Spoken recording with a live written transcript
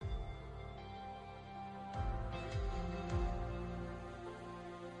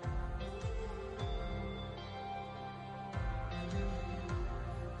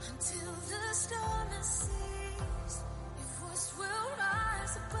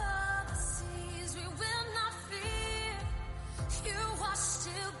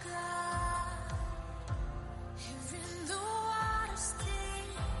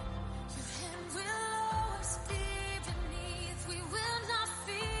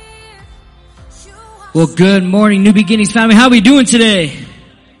Well, good morning, New Beginnings family. How we doing today?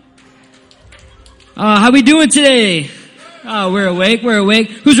 How we doing today? Oh, we're awake.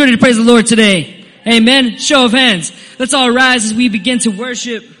 Who's ready to praise the Lord today? Amen. Show of hands. Let's all rise as we begin to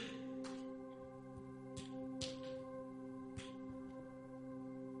worship.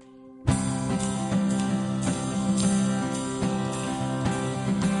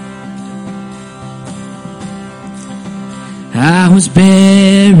 I was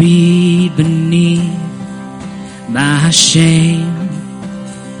buried beneath my shame.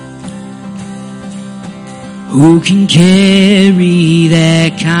 Who can carry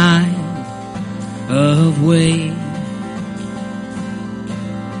that kind of weight?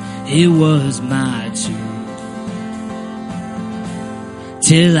 It was my turn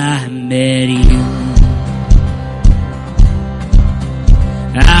till I met you.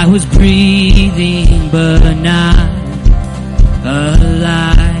 I was breathing but not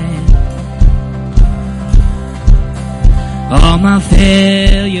alive. All my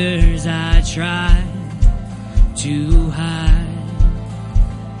failures I tried to hide.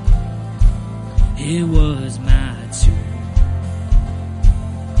 It was my turn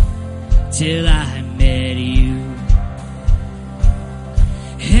till I met you,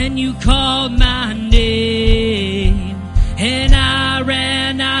 and you called my name, and I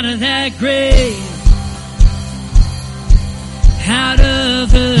ran out of that grave, out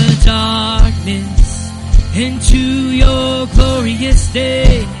of the darkness into your glorious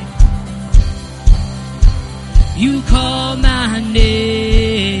day. You called my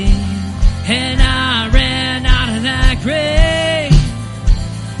name, and I ran out of that grave,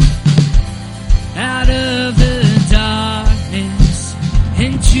 out of the darkness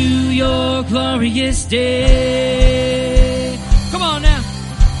into your glorious day. Come on now.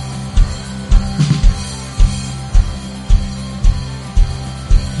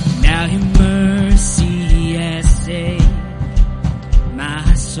 Now your mercy has saved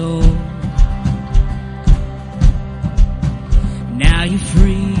my soul. Now your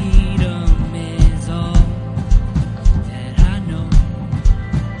freedom is all that I know.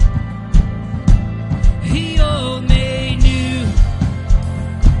 The old made new,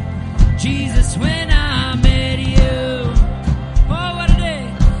 Jesus, when I met you. Oh, what a day.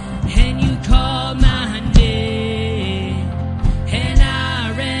 And you called my name, and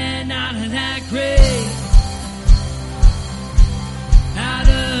I ran out of that grave, out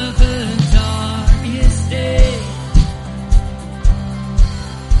of the darkest day.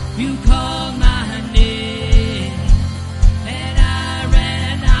 You called my name, and I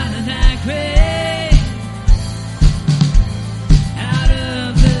ran out of that grave, out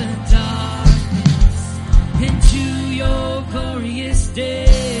of the darkness into your glorious day.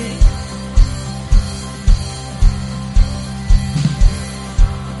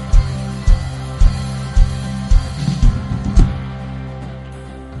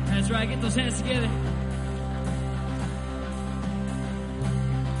 That's right, get those hands together.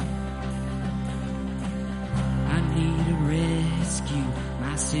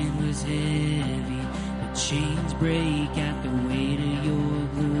 My sin was heavy, the chains break at the weight of your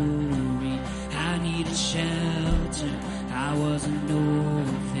glory. I needed shelter, I was an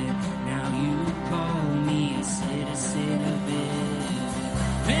orphan. Now you call me a citizen of heaven.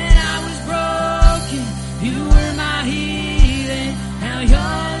 When I was broken, you were my healing. Now your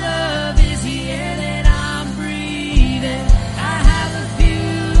love is the air that I'm breathing. I have a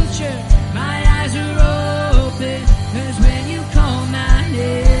future, my eyes are open, 'cause when you call my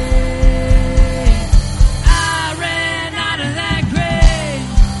name, I ran out of that grave,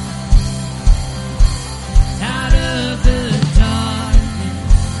 out of the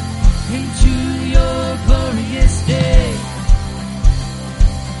darkness into your glorious day.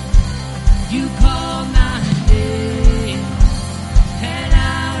 You called my name, and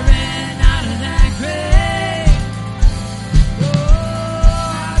I ran out of that grave,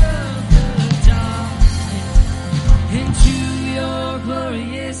 out of the darkness into your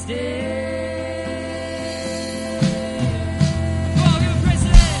glorious day. Come on, give a praise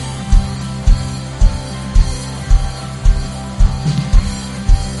today.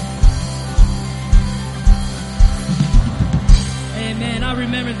 Amen. I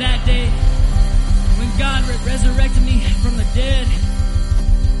remember that day when God resurrected me from the dead.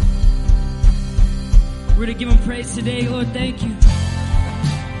 We're to give him praise today. Lord, thank you.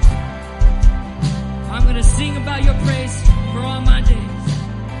 I'm going to sing about your praise for all my days.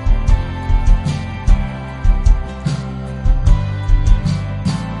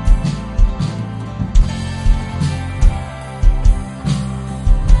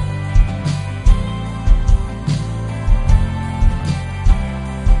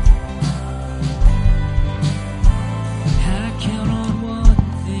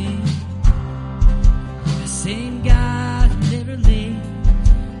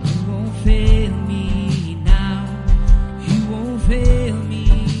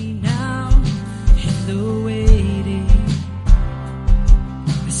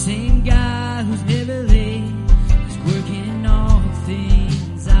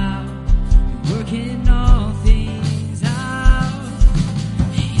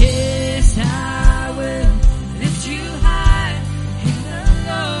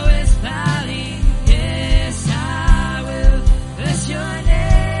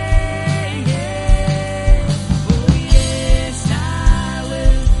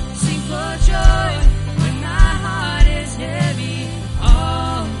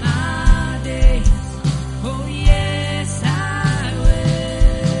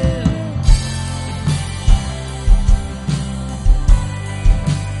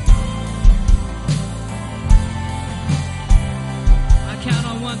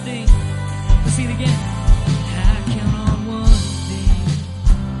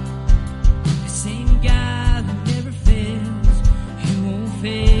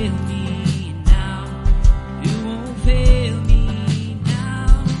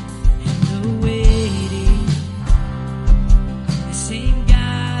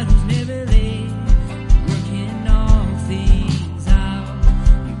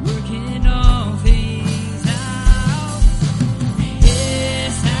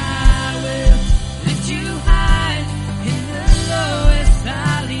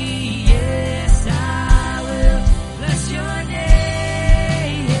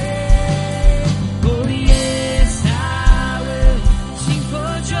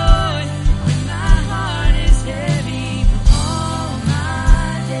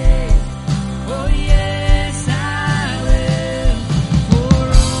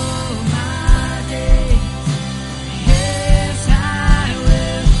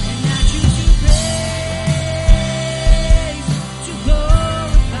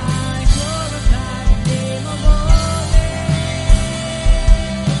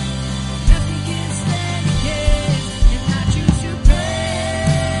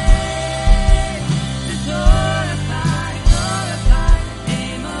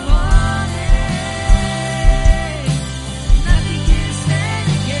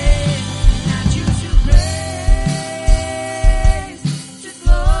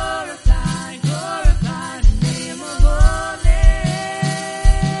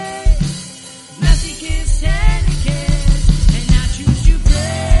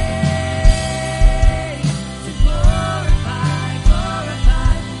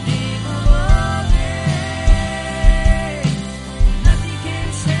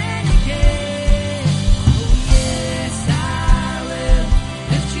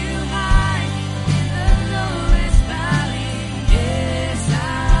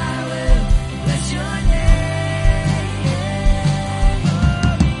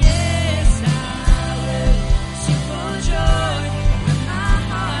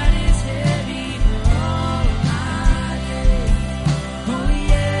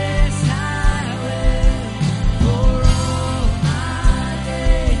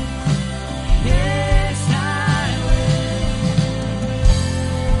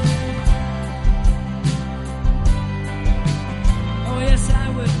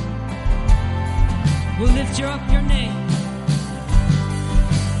 your name.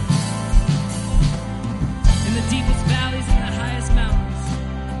 In the deepest valleys and the highest mountains,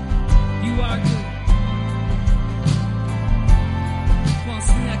 you are good. Come on,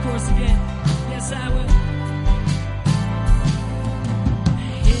 sing that chorus again. Yes, I will.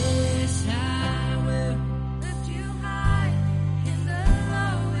 Yes, I will lift you high in the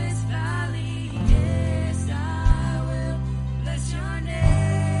lowest valley. Yes, I will bless your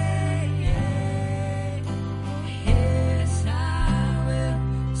name. Yes, I will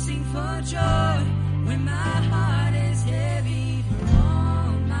sing for joy when my heart is heavy for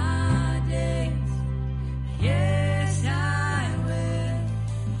all my days. Yes, I will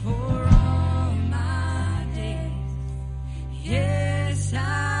for all my days. Yes,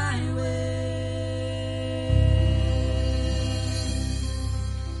 I will.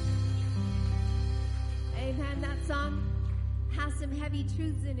 Amen. That song has some heavy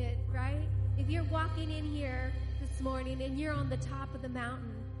truths in it, right? If you're walking in here this morning and you're on the top of the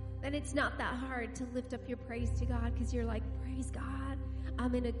mountain, then it's not that hard to lift up your praise to God, because you're like, praise God,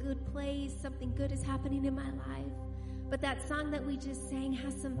 I'm in a good place, something good is happening in my life. But that song that we just sang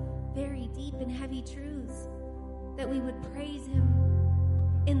has some very deep and heavy truths, that we would praise him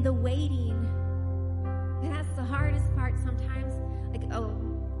in the waiting. And that's the hardest part sometimes. Like, oh,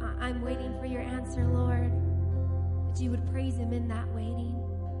 I'm waiting for your answer, Lord. That you would praise him in that waiting.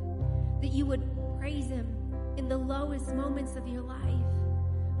 That you would praise him in the lowest moments of your life,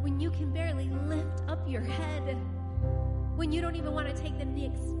 when you can barely lift up your head, when you don't even want to take the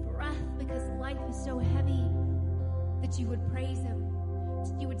next breath because life is so heavy, that you would praise him.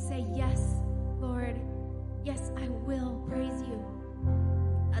 You would say, yes, Lord, yes, I will praise you.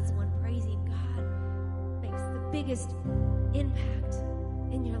 That's when praising God makes the biggest impact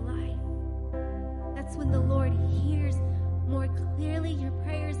in your life. That's when the Lord hears more clearly your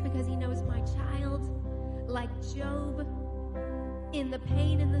prayers, because he knows, my child, like Job, in the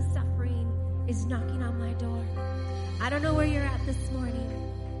pain and the suffering, is knocking on my door. I don't know where you're at this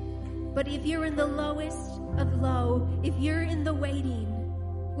morning, but if you're in the lowest of low, if you're in the waiting,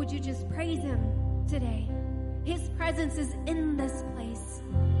 would you just praise him today? His presence is in this place.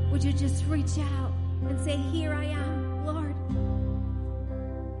 Would you just reach out and say, here I am, Lord.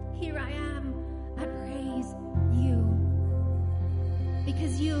 Here I am. I praise you,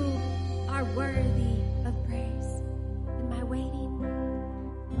 because you are worthy of praise in my waiting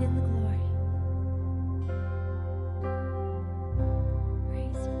and in the glory.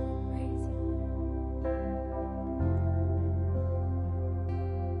 Praise you, praise you.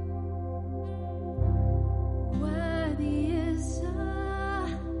 Worthy is the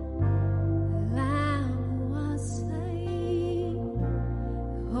Lamb who was slain.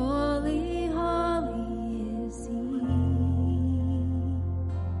 Holy, holy is he.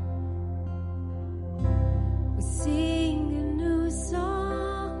 We sing a new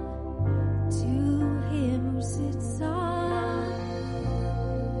song to him who sits on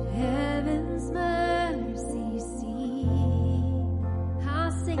heaven's mercy seat.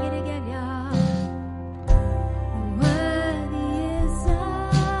 I'll sing it again, y'all. Worthy is the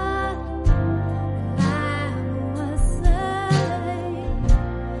Lamb who was slain.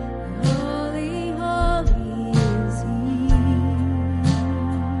 Holy, holy is he.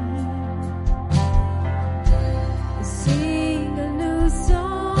 Sing a new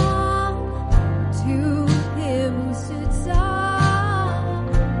song to him who sits on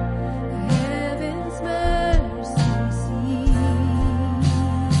heaven's mercy seat.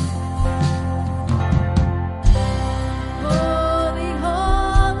 Holy,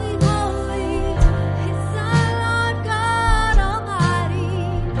 holy, holy is our Lord God Almighty,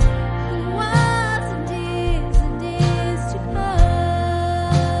 who was and is to come.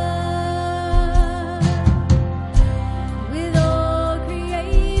 With all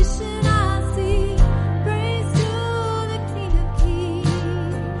creation I sing praise to the King of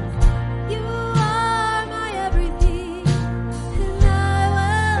Kings. You are my everything, and I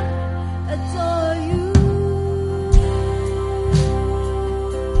will adore you.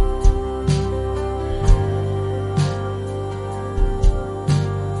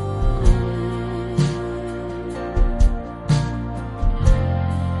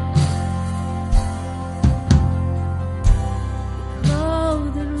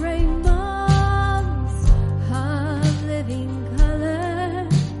 Clothed in rainbows of living color,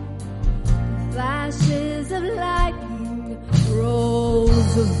 flashes of lightning,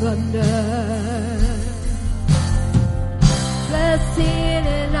 rolls of thunder. Blessing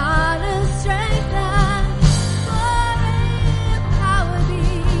and honor, strength and glory and power be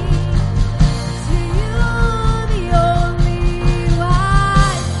to you, the only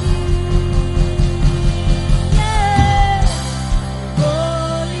wise King.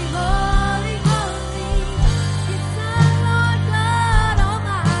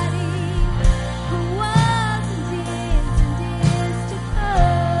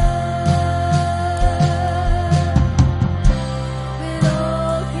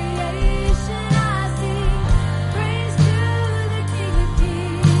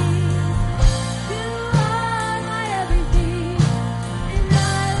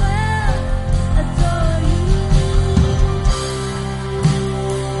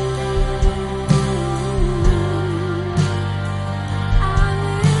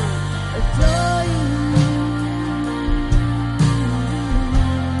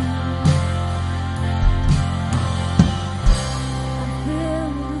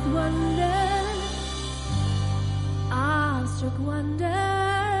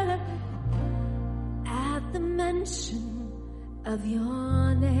 of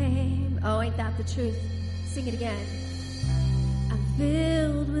your name. Oh, ain't that the truth? Sing it again. I'm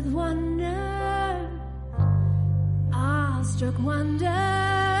filled with wonder, awestruck wonder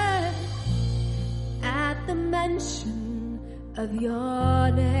at the mention of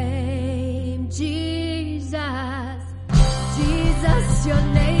your name. Jesus, Jesus, your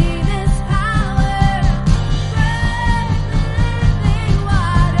name is power, breath of living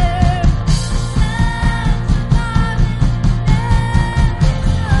water,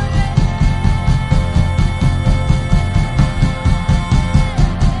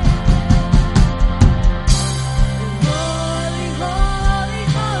 holy, holy,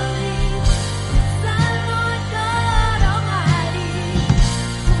 holy, Son, Lord God Almighty,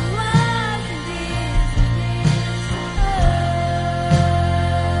 who was and is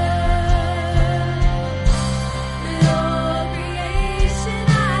with all creation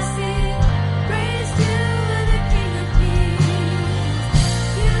I sing praise to the King of Kings.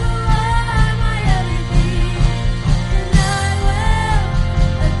 You are my everything, and I will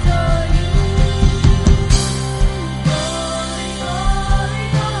adore you. Holy, holy,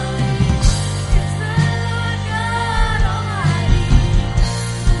 holy, it's the Lord God Almighty,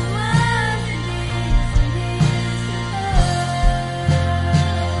 who was and is to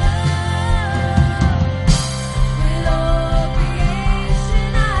with all creation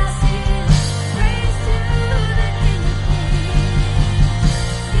I sing praise to the King of Kings.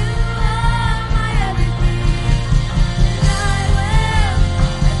 You are my everything, and I will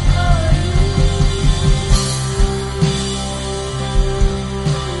adore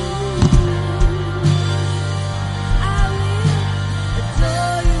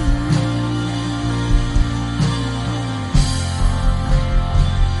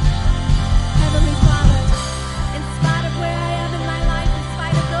Heavenly Father, in spite of where I am in my life, in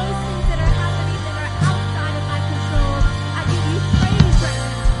spite of those things that are happening that are outside of my control, I give you praise right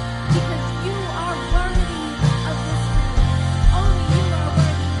now because you are worthy of this praise. Only you are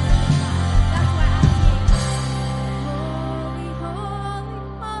worthy, Heavenly Father. That's why I sing, holy, holy,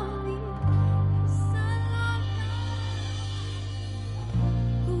 holy, Son, Lord God,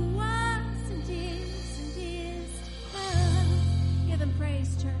 who was and is to come. Give him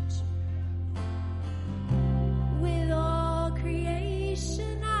praise, church. With all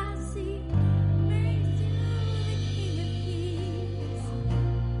creation I sing praise to the King of Kings.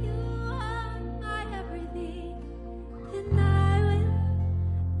 You are my everything, and I will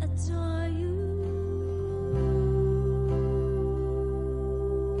adore you.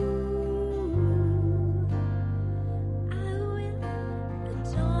 I will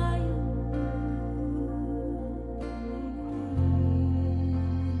adore you.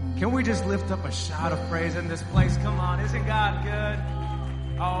 Can we just lift up a shout of praise in this place? Come on, isn't God good?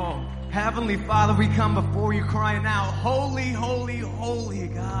 Oh, Heavenly Father, we come before you crying out, holy, holy, holy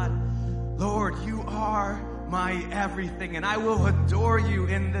God. Lord, you are my everything, and I will adore you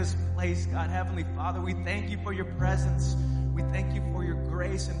in this place, God. Heavenly Father, we thank you for your presence. We thank you for your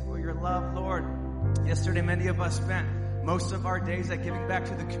grace and for your love, Lord. Yesterday, many of us spent most of our days at giving back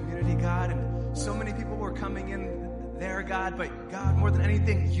to the community, God, and so many people were coming in there, God, but God, more than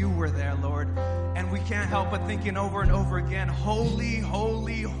anything, you were there, Lord. And we can't help but thinking over and over again, holy,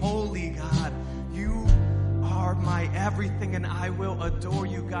 holy, holy God. You are my everything, and I will adore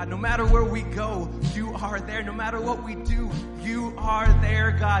you, God. No matter where we go, you are there. No matter what we do, you are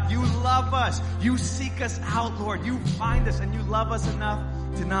there, God. You love us. You seek us out, Lord. You find us, and you love us enough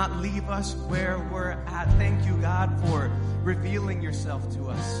to not leave us where we're at. Thank you, God, for revealing yourself to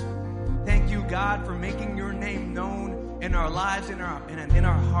us. Thank you, God, for making your name known in our lives, in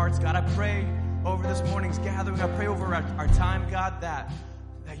our hearts, God. I pray over this morning's gathering. I pray over our time, God, that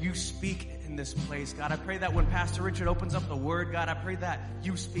you speak in this place, God. I pray that when Pastor Richard opens up the word, God, I pray that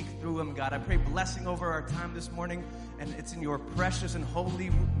you speak through him, God. I pray blessing over our time this morning, and it's in your precious and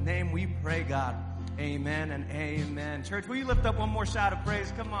holy name we pray, God. Amen and amen. Church, will you lift up one more shout of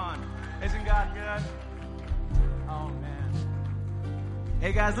praise? Come on. Isn't God good? Oh, man.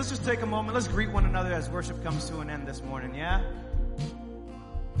 Hey, guys, let's just take a moment. Let's greet one another as worship comes to an end this morning, yeah?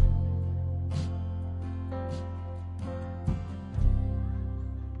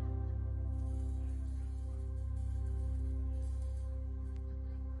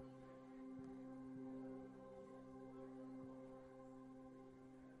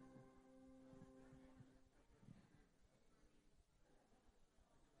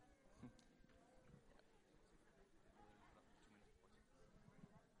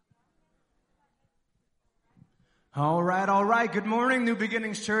 All right. Good morning, New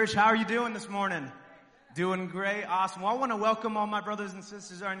Beginnings Church. How are you doing this morning? Doing great. Awesome. Well, I want to welcome all my brothers and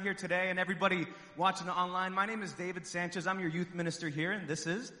sisters who are in here today and everybody watching online. My name is David Sanchez. I'm your youth minister here, and this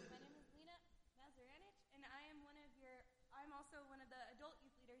is... My name is Lena Mazaranich, and I'm also one of the adult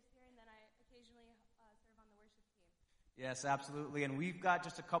youth leaders here, and then I occasionally serve on the worship team. Yes, absolutely. And we've got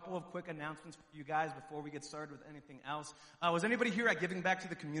just a couple of quick announcements for you guys before we get started with anything else. Was anybody here at Giving Back to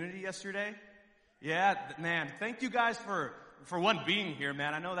the Community yesterday? Yeah, man, thank you guys for one being here,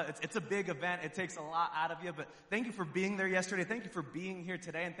 man. I know that it's a big event. It takes a lot out of you, but thank you for being there yesterday. Thank you for being here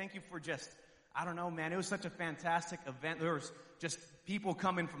today, and thank you for just, I don't know, man, it was such a fantastic event. There was just people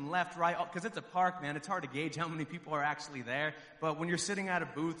coming from left, right, because it's a park, man. It's hard to gauge how many people are actually there, but when you're sitting at a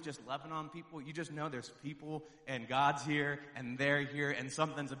booth just loving on people, you just know there's people, and God's here, and they're here, and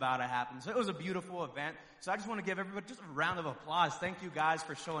something's about to happen. So it was a beautiful event. So I just want to give everybody just a round of applause. Thank you guys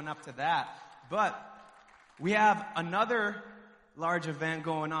for showing up to that. But we have another large event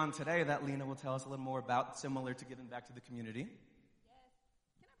going on today that Lena will tell us a little more about, similar to Giving Back to the Community. Yes.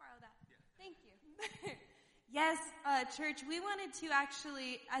 Can I borrow that? Yeah. Thank you. Yes, church, we wanted to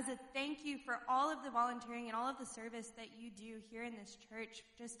actually, as a thank you for all of the volunteering and all of the service that you do here in this church,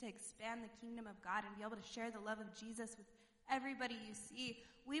 just to expand the kingdom of God and be able to share the love of Jesus with everybody you see,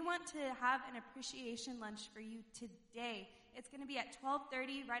 we want to have an appreciation lunch for you today. It's going to be at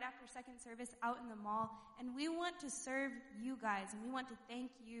 12:30, right after second service, out in the mall, and we want to serve you guys, and we want to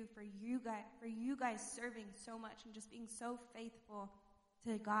thank you for you guys serving so much and just being so faithful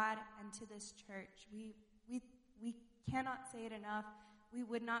to God and to this church. We cannot say it enough. We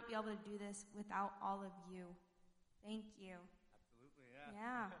would not be able to do this without all of you. Thank you. Absolutely,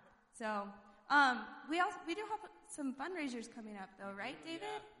 yeah. So, we do have some fundraisers coming up, though, right, David?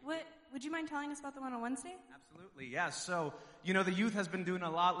 Yeah. Would you mind telling us about the one on Wednesday? Absolutely, yeah. So, the youth has been doing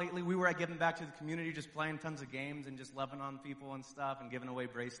a lot lately. We were at Giving Back to the Community, just playing tons of games and just loving on people and stuff and giving away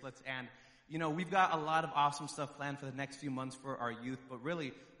bracelets. And, we've got a lot of awesome stuff planned for the next few months for our youth. But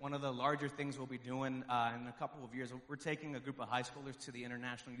really, one of the larger things we'll be doing in a couple of years, we're taking a group of high schoolers to the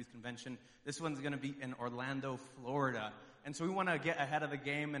International Youth Convention. This one's going to be in Orlando, Florida. And so we want to get ahead of the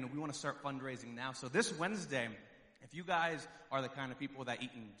game, and we want to start fundraising now. So this Wednesday, if you guys are the kind of people that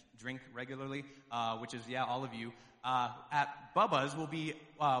eat and drink regularly, which is, all of you, at Bubba's,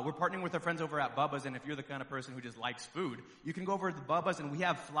 we're partnering with our friends over at Bubba's, and if you're the kind of person who just likes food, you can go over to Bubba's, and we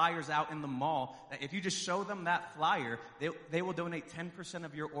have flyers out in the mall that if you just show them that flyer, they will donate 10%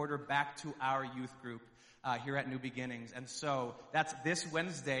 of your order back to our youth group here at New Beginnings. And so that's this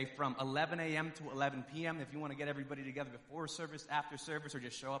Wednesday from 11 a.m. to 11 p.m. If you want to get everybody together before service, after service, or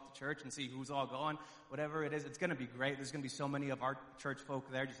just show up to church and see who's all going, whatever it is, it's going to be great. There's going to be so many of our church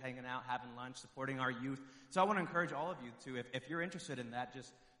folk there just hanging out, having lunch, supporting our youth. So I want to encourage all of you to, if you're interested in that,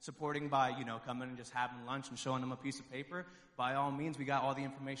 just supporting by, coming and just having lunch and showing them a piece of paper, by all means. We got all the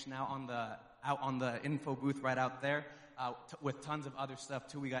information out on the info booth right out there. With tons of other stuff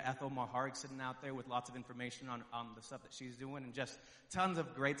too. We got Ethel Maharig sitting out there with lots of information on the stuff that she's doing, and just tons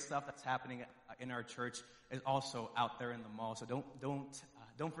of great stuff that's happening in our church is also out there in the mall. So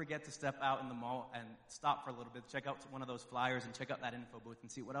don't forget to step out in the mall and stop for a little bit, check out one of those flyers and check out that info booth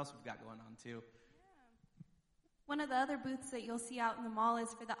and see what else we've got going on too. One of the other booths that you'll see out in the mall is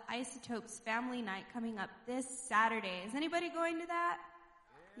for the Isotopes Family Night coming up this Saturday. Is anybody going to that?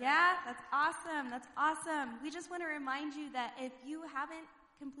 Yeah, that's awesome. That's awesome. We just want to remind you that if you haven't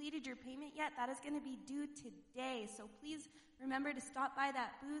completed your payment yet, that is going to be due today. So please remember to stop by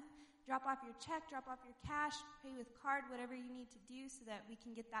that booth, drop off your check, drop off your cash, pay with card, whatever you need to do so that we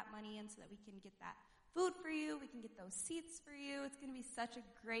can get that money in, so that we can get that food for you, we can get those seats for you. It's going to be such a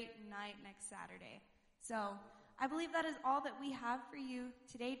great night next Saturday. So I believe that is all that we have for you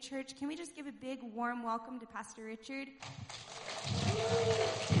today, church. Can we just give a big warm welcome to Pastor Richard?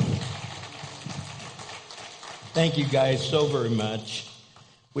 Thank you guys so very much.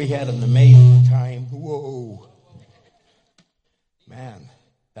 We had an amazing time. Whoa. Man,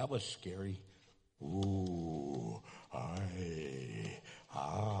 that was scary. Ooh.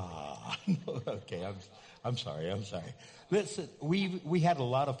 Okay, I'm sorry. Listen, we had a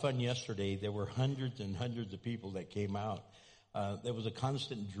lot of fun yesterday. There were hundreds and hundreds of people that came out. There was a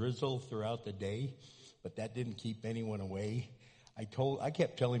constant drizzle throughout the day, but that didn't keep anyone away. I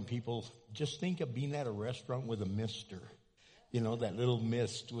kept telling people, just think of being at a restaurant with a mister. That little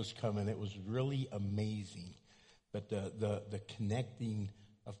mist was coming. It was really amazing. But the connecting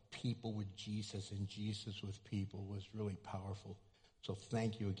of people with Jesus and Jesus with people was really powerful. So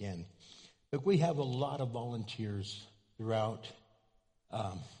thank you again. Look, we have a lot of volunteers throughout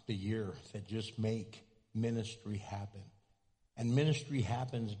the year that just make ministry happen. And ministry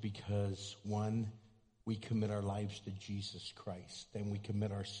happens because, one, we commit our lives to Jesus Christ. Then we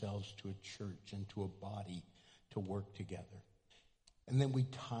commit ourselves to a church and to a body to work together. And then we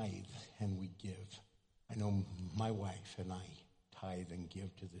tithe and we give. I know my wife and I tithe and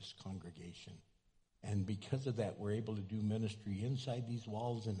give to this congregation. And because of that, we're able to do ministry inside these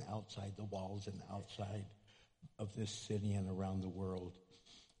walls and outside the walls and outside of this city and around the world.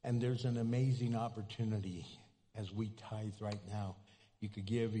 And there's an amazing opportunity as we tithe right now. You could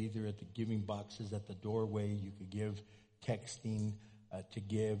give either at the giving boxes at the doorway. You could give texting to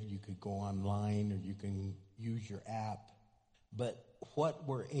give. You could go online, or you can use your app. But what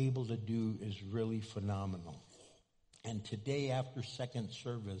we're able to do is really phenomenal. And today, after second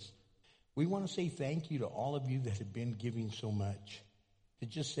service, we want to say thank you to all of you that have been giving so much. To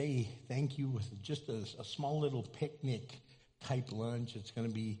just say thank you with just a small little picnic type lunch. It's going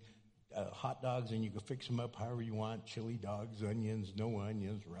to be hot dogs, and you can fix them up however you want. Chili dogs, onions, no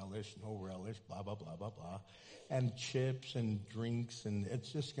onions, relish, no relish, blah, blah, blah, blah, blah. And chips and drinks, and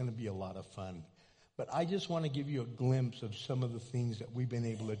it's just going to be a lot of fun. But I just want to give you a glimpse of some of the things that we've been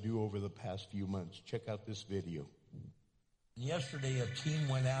able to do over the past few months. Check out this video. Yesterday, a team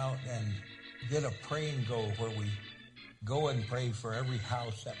went out and did a pray and go where we go and pray for every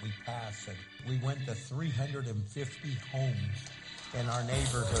house that we pass. And we went to 350 homes in our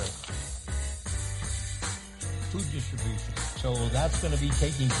neighborhood. Food distribution. So that's going to be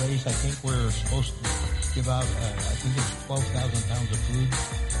taking place. I think we're supposed to give out, I think it's 12,000 pounds of food.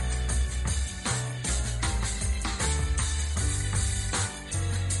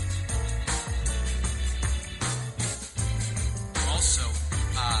 Also,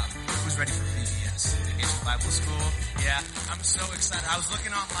 who's ready for VBS, Vacation Bible School? Yeah, I'm so excited. I was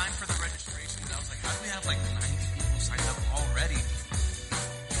looking online for the registrations. I was like, how do we have like 90 people signed up already?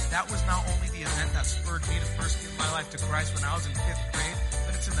 That was not only the event that spurred me to first give my life to Christ when I was in 5th grade,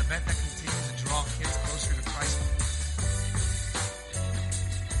 but it's an event that continues to draw kids closer to Christ.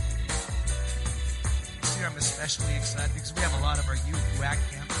 This year I'm especially excited because we have a lot of our youth who at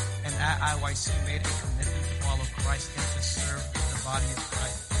camp and at IYC made a commitment to follow Christ and to serve the body of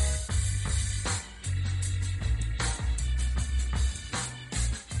Christ.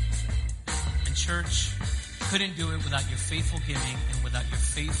 And church couldn't do it without your faithful giving and without your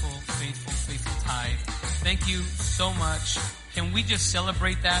faithful tithe. Thank you so much. Can we just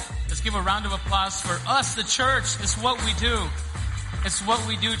celebrate that? Let's give a round of applause for us, the church. It's what we do. It's what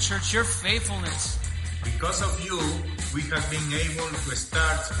we do, church. Your faithfulness. Because of you, we have been able to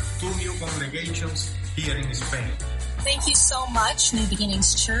start 2 new congregations here in Spain. Thank you so much, New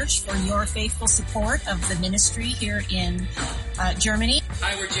Beginnings Church, for your faithful support of the ministry here in Germany.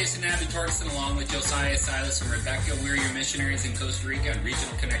 Hi, we're Jason Abbott Torgeson, along with Josiah, Silas, and Rebecca. We're your missionaries in Costa Rica and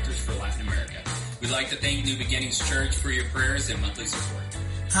regional connectors for Latin America. We'd like to thank New Beginnings Church for your prayers and monthly support.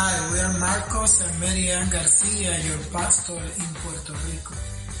 Hi, we are Marcos and Marianne Garcia, your pastor in Puerto Rico.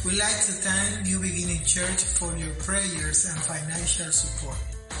 We'd like to thank New Beginning Church for your prayers and financial support.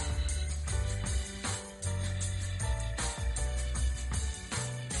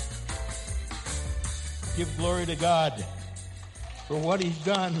 Give glory to God for what He's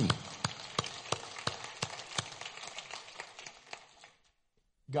done.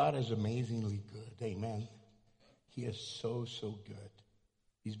 God is amazingly good. Amen. He is so good.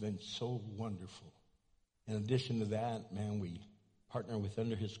 He's been so wonderful. In addition to that, man, we partner with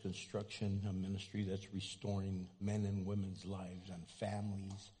Under His Construction, a ministry that's restoring men and women's lives and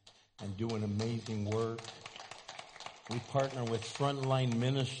families and doing amazing work. We partner with Frontline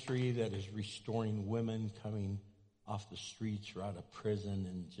Ministry that is restoring women coming off the streets or out of prison,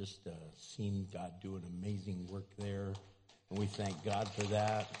 and just seeing God doing amazing work there. And we thank God for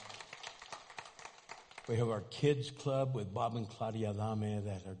that. We have our kids club with Bob and Claudia Adame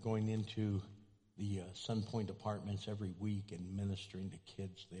that are going into the Sun Point apartments every week and ministering to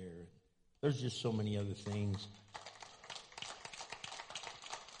kids there. There's just so many other things.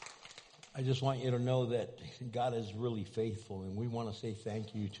 I just want you to know that God is really faithful, and we want to say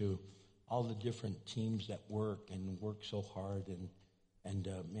thank you to all the different teams that work so hard, and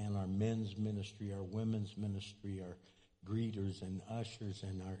man, our men's ministry, our women's ministry, our greeters and ushers,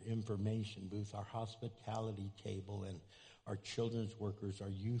 and our information booth, our hospitality table, and our children's workers, our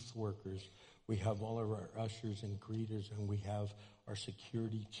youth workers. We have all of our ushers and greeters, and we have our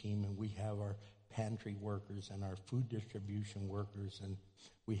security team, and we have our pantry workers and our food distribution workers, and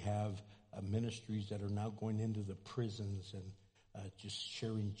we have ministries that are now going into the prisons and just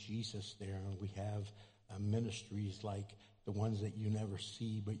sharing Jesus there. And we have ministries like the ones that you never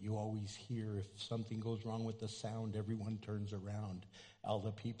see, but you always hear. If something goes wrong with the sound, everyone turns around. All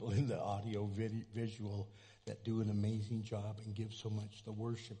the people in the audio visual that do an amazing job and give so much. The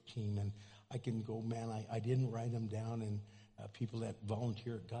worship team. And I can go, man, I didn't write them down. And people that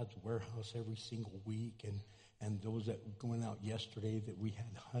volunteer at God's Warehouse every single week, and those that went out yesterday, that we had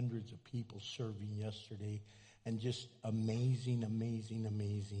hundreds of people serving yesterday, and just amazing, amazing,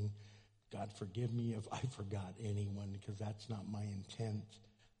 amazing. God, forgive me if I forgot anyone, because that's not my intent.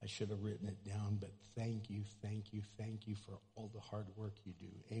 I should have written it down, but thank you for all the hard work you do.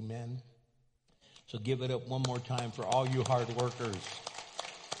 Amen. So give it up one more time for all you hard workers.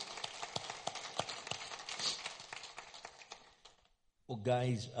 Well,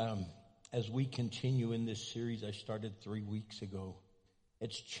 guys, as we continue in this series I started 3 weeks ago,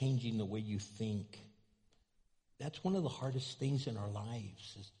 it's changing the way you think. That's one of the hardest things in our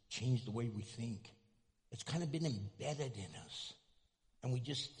lives, is to change the way we think. It's kind of been embedded in us. And we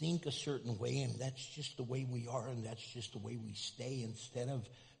just think a certain way, and that's just the way we are, and that's just the way we stay. Instead of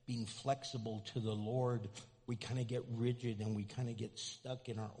being flexible to the Lord, we kind of get rigid and we kind of get stuck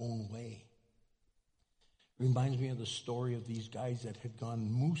in our own way. It reminds me of the story of these guys that had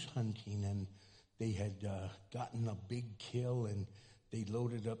gone moose hunting, and they had gotten a big kill, and they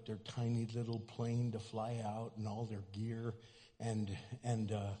loaded up their tiny little plane to fly out and all their gear, and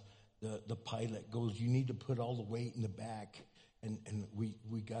the pilot goes, "You need to put all the weight in the back, and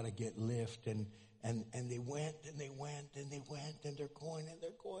we got to get lift." And they went, and they went, and they went, and they're going, and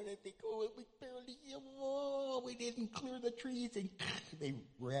they go, and we barely, we didn't clear the trees, and they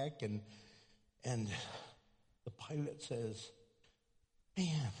wreck, and the pilot says,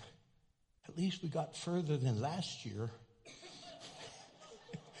 "Man, at least we got further than last year."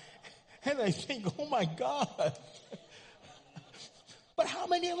 And I think, oh my God. But how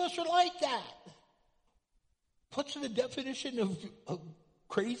many of us are like that? What's the definition of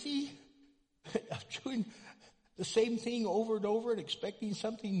crazy? Of doing the same thing over and over and expecting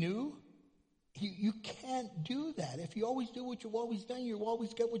something new? You can't do that. If you always do what you've always done, you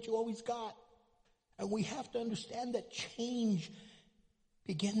always get what you always got. And we have to understand that change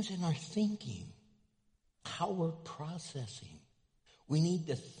begins in our thinking, how we're processing. We need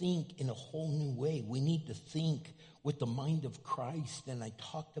to think in a whole new way. We need to think with the mind of Christ, and I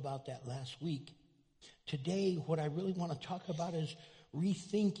talked about that last week. Today, what I really want to talk about is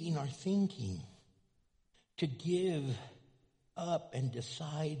rethinking our thinking, to give up and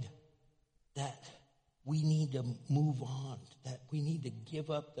decide that we need to move on, that we need to give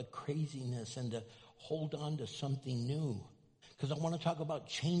up the craziness and to hold on to something new. Because I want to talk about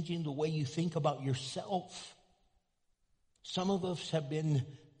changing the way you think about yourself. Some of us have been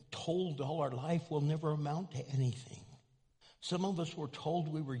told all our life we'll never amount to anything. Some of us were told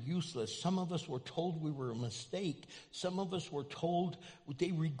we were useless. Some of us were told we were a mistake. Some of us were told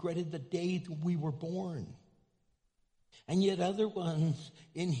they regretted the day that we were born. And yet other ones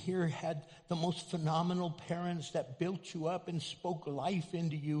in here had the most phenomenal parents that built you up and spoke life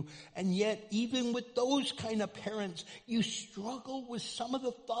into you. And yet even with those kind of parents, you struggle with some of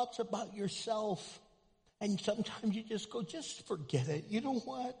the thoughts about yourself. And sometimes you just go, just forget it. You know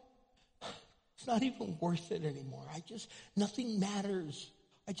what? It's not even worth it anymore. Nothing matters.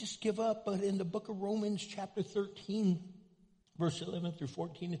 I just give up. But in the book of Romans chapter 13, verse 11 through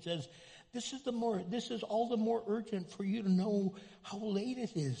 14, it says, this is all the more urgent for you to know how late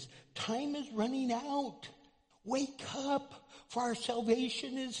it is. Time is running out. Wake up, for our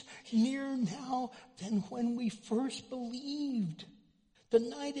salvation is nearer now than when we first believed. The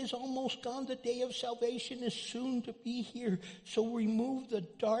night is almost gone. The day of salvation is soon to be here. So remove the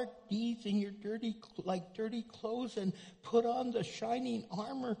dark deeds in your dirty clothes and put on the shining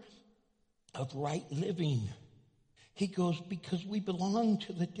armor of right living. He goes, because we belong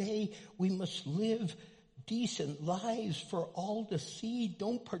to the day, we must live decent lives for all to see.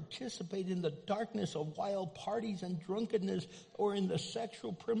 Don't participate in the darkness of wild parties and drunkenness, or in the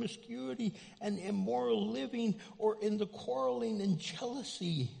sexual promiscuity and immoral living, or in the quarreling and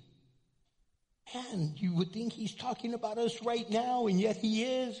jealousy. And you would think he's talking about us right now, and yet he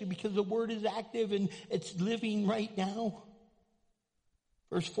is, because the word is active and it's living right now.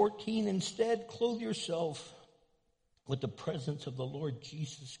 Verse 14, instead, clothe yourself with the presence of the Lord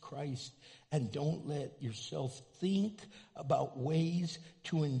Jesus Christ, and don't let yourself think about ways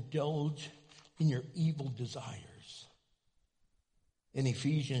to indulge in your evil desires. In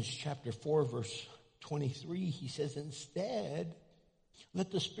Ephesians chapter 4, verse 23, he says, instead,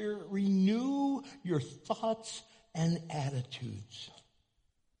 let the Spirit renew your thoughts and attitudes.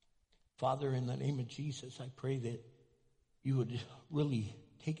 Father, in the name of Jesus, I pray that you would really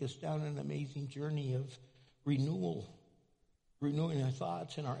take us down an amazing journey of renewing our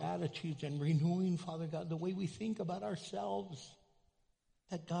thoughts and our attitudes, and renewing, Father God, the way we think about ourselves.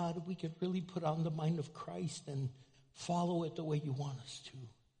 That, God, we could really put on the mind of Christ and follow it the way you want us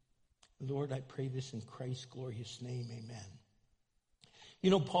to. Lord, I pray this in Christ's glorious name. Amen. You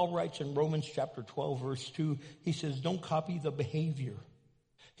know, Paul writes in Romans chapter 12, verse 2, he says, don't copy the behavior.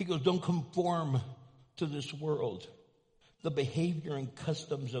 He goes, don't conform to this world, the behavior and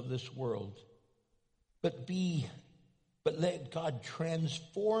customs of this world, but let God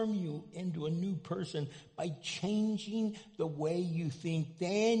transform you into a new person by changing the way you think.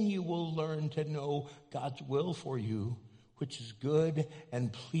 Then you will learn to know God's will for you, which is good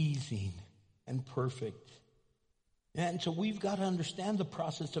and pleasing and perfect. And so we've got to understand the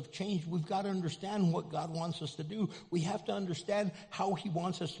process of change. We've got to understand what God wants us to do. We have to understand how he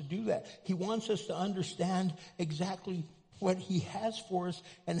wants us to do that. He wants us to understand exactly what he has for us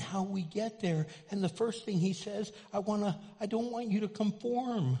and how we get there. And the first thing he says, I don't want you to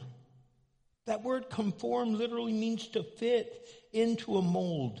conform. That word conform literally means to fit into a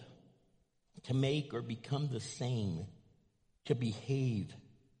mold, to make or become the same, to behave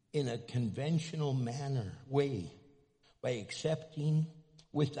in a conventional way, by accepting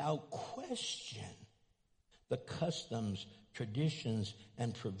without question the customs, traditions,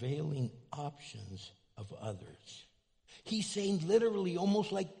 and prevailing options of others. He's saying literally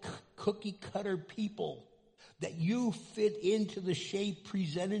almost like cookie cutter people, that you fit into the shape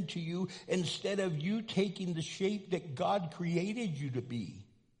presented to you instead of you taking the shape that God created you to be.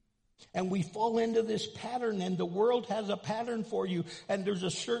 And we fall into this pattern, and the world has a pattern for you, and there's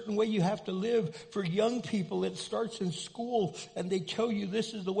a certain way you have to live. For young people, it starts in school, and they tell you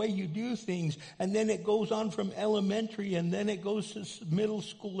this is the way you do things, and then it goes on from elementary, and then it goes to middle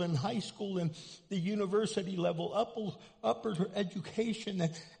school and high school and the university level, upper education,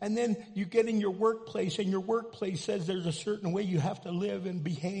 and then you get in your workplace, and your workplace says there's a certain way you have to live and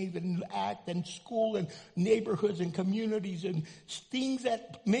behave and act, and school and neighborhoods and communities and things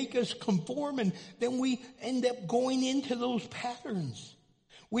that make us conform, and then we end up going into those patterns.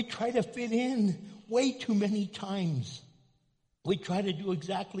 We try to fit in way too many times. We try to do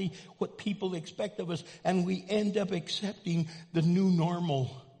exactly what people expect of us, and we end up accepting the new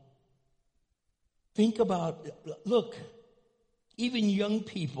normal. Think about, look, even young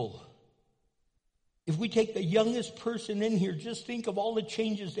people. If we take the youngest person in here, just think of all the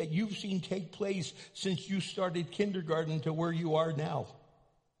changes that you've seen take place since you started kindergarten to where you are now.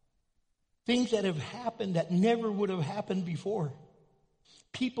 Things that have happened that never would have happened before.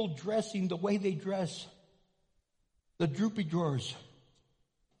 People dressing the way they dress. The droopy drawers,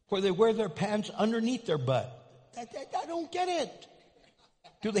 where they wear their pants underneath their butt. I don't get it.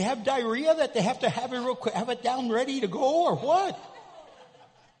 Do they have diarrhea that they have to have it real quick, have it down ready to go, or what?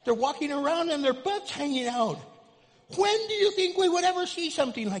 They're walking around and their butts hanging out. When do you think we would ever see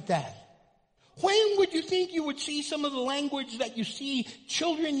something like that? When would you think you would see some of the language that you see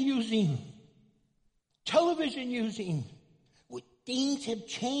children using, television using? Things have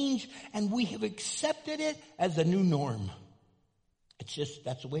changed, and we have accepted it as a new norm. It's just,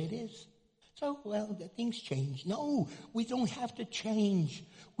 that's the way it is. So, well, things change. No, we don't have to change.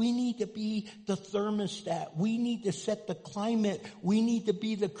 We need to be the thermostat. We need to set the climate. We need to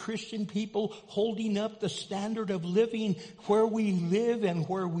be the Christian people holding up the standard of living where we live and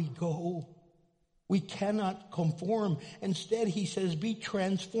where we go. We cannot conform. Instead, he says, be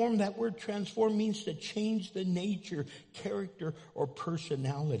transformed. That word transform means to change the nature, character, or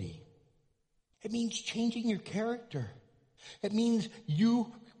personality. It means changing your character. It means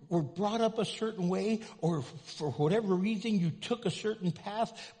you were brought up a certain way, or for whatever reason you took a certain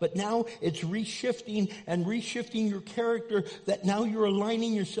path, but now it's reshifting your character, that now you're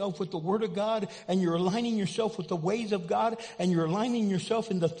aligning yourself with the Word of God, and you're aligning yourself with the ways of God, and you're aligning yourself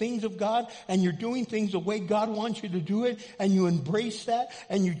in the things of God, and you're doing things the way God wants you to do it, and you embrace that,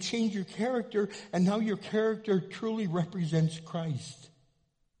 and you change your character, and now your character truly represents Christ.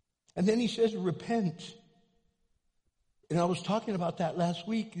 And then he says, repent. And I was talking about that last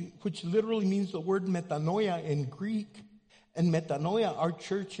week, which literally means the word metanoia in Greek. And metanoia, our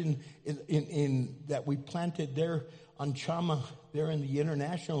church in that we planted there on Chama, there in the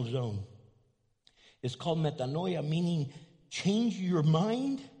international zone, is called metanoia, meaning change your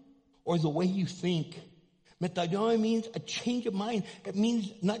mind or the way you think. Metanoia means a change of mind. It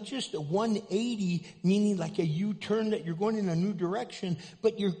means not just a 180, meaning like a U-turn that you're going in a new direction,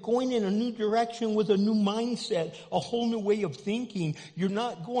 but you're going in a new direction with a new mindset, a whole new way of thinking. You're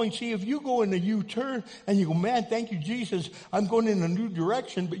not going, see, if you go in a U-turn and you go, man, thank you, Jesus, I'm going in a new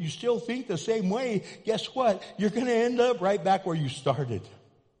direction, but you still think the same way, guess what? You're going to end up right back where you started.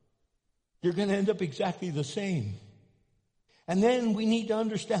 You're going to end up exactly the same. And then we need to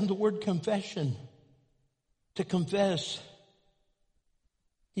understand the word confession. To confess.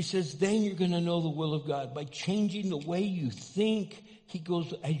 He says, then you're going to know the will of God. By changing the way you think, he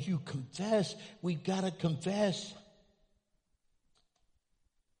goes, as you confess, we've got to confess.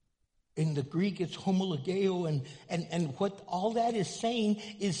 In the Greek, it's homologeo, and what all that is saying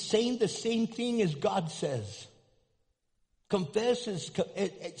the same thing as God says. Confess is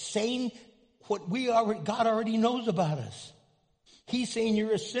saying what God already knows about us. He's saying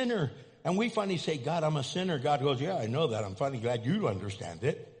you're a sinner. And we finally say, God, I'm a sinner. God goes, yeah, I know that. I'm finally glad you understand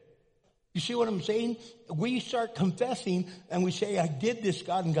it. You see what I'm saying? We start confessing and we say, I did this,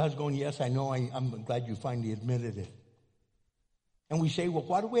 God. And God's going, yes, I know. I'm glad you finally admitted it. And we say, well,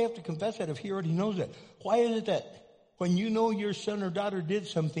 why do we have to confess that if he already knows it? Why is it that when you know your son or daughter did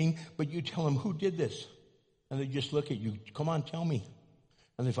something, but you tell them, who did this? And they just look at you, come on, tell me.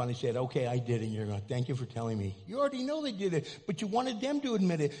 And they finally said, okay, I did it. And you're going, thank you for telling me. You already know they did it, but you wanted them to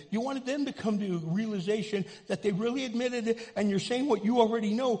admit it. You wanted them to come to realization that they really admitted it, and you're saying what you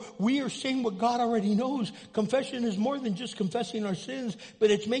already know. We are saying what God already knows. Confession is more than just confessing our sins, but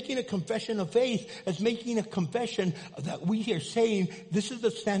it's making a confession of faith. It's making a confession that we are saying, this is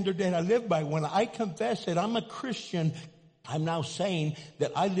the standard that I live by. When I confess that I'm a Christian, I'm now saying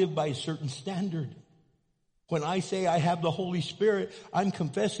that I live by a certain standard. When I say I have the Holy Spirit, I'm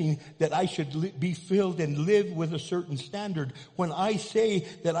confessing that I should be filled and live with a certain standard. When I say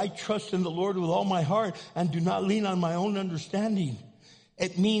that I trust in the Lord with all my heart and do not lean on my own understanding,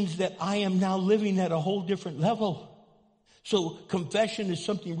 it means that I am now living at a whole different level. So confession is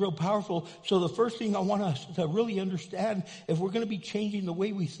something real powerful. So the first thing I want us to really understand, if we're going to be changing the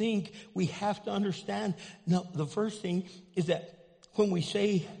way we think, we have to understand. Now, the first thing is that when we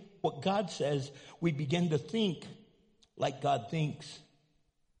say what God says, we begin to think like God thinks.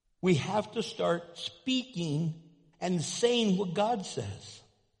 We have to start speaking and saying what God says.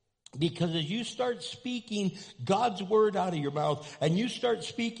 Because as you start speaking God's word out of your mouth, and you start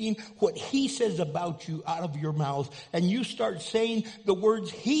speaking what he says about you out of your mouth, and you start saying the words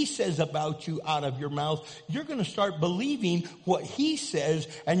he says about you out of your mouth, you're going to start believing what he says,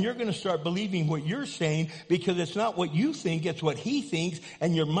 and you're going to start believing what you're saying, because it's not what you think, it's what he thinks,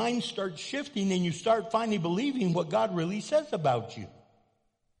 and your mind starts shifting, and you start finally believing what God really says about you.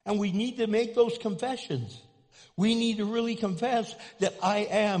 And we need to make those confessions. We need to really confess that I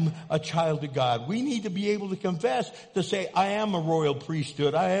am a child of God. We need to be able to confess to say, I am a royal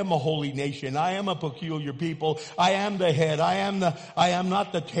priesthood. I am a holy nation. I am a peculiar people. I am the head. I am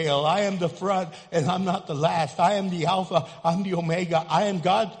not the tail. I am the front and I'm not the last. I am the Alpha. I'm the Omega. I am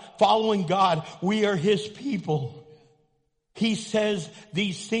God, following God. We are his people. He says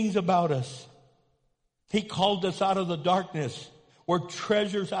these things about us. He called us out of the darkness. We're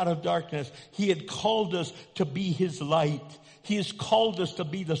treasures out of darkness. He had called us to be his light. He has called us to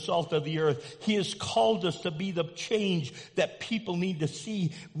be the salt of the earth. He has called us to be the change that people need to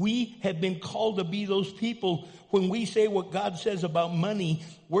see. We have been called to be those people. When we say what God says about money,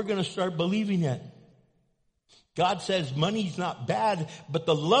 we're going to start believing it. God says money's not bad, but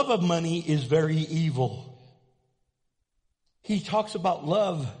the love of money is very evil. He talks about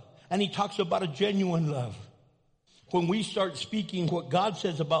love, and he talks about a genuine love. When we start speaking what God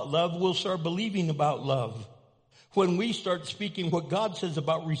says about love, we'll start believing about love. When we start speaking what God says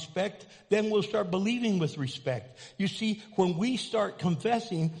about respect, then we'll start believing with respect. You see, when we start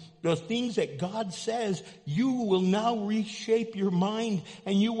confessing the things that God says, you will now reshape your mind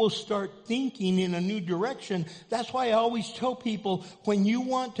and you will start thinking in a new direction. That's why I always tell people, when you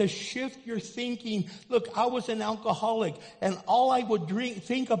want to shift your thinking, look, I was an alcoholic and all I would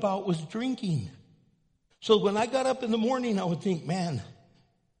think about was drinking. So when I got up in the morning, I would think, man,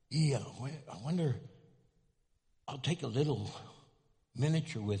 I wonder, I'll take a little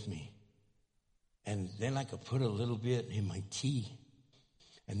miniature with me. And then I could put a little bit in my tea.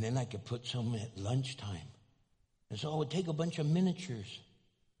 And then I could put some at lunchtime. And so I would take a bunch of miniatures.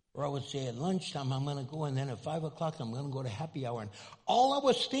 Or I would say at lunchtime, I'm going to go. And then at 5 o'clock, I'm going to go to happy hour. And all I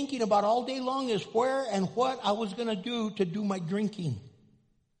was thinking about all day long is where and what I was going to do my drinking.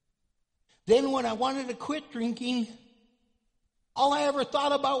 Then when I wanted to quit drinking, all I ever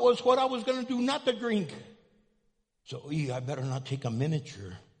thought about was what I was going to do not to drink. So, I better not take a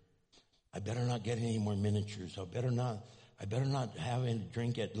miniature. I better not get any more miniatures. I better not have a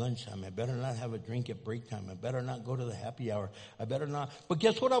drink at lunchtime. I better not have a drink at break time. I better not go to the happy hour. I better not. But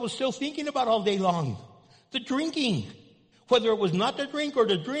guess what I was still thinking about all day long? The drinking. Whether it was not to drink or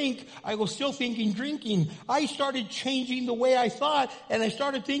to drink, I was still thinking drinking. I started changing the way I thought, and I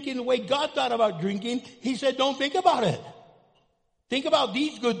started thinking the way God thought about drinking. He said, don't think about it. Think about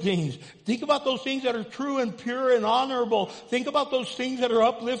these good things. Think about those things that are true and pure and honorable. Think about those things that are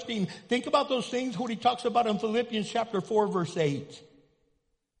uplifting. Think about those things what he talks about in Philippians chapter 4, verse 8.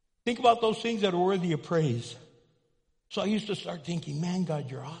 Think about those things that are worthy of praise. So I used to start thinking, man, God,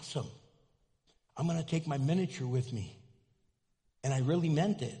 you're awesome. I'm going to take my miniature with me. And I really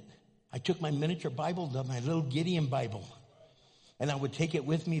meant it. I took my miniature Bible, my little Gideon Bible, and I would take it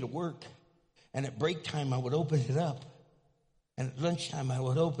with me to work. And at break time, I would open it up. And at lunchtime, I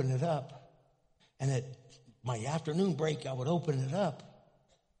would open it up. And at my afternoon break, I would open it up.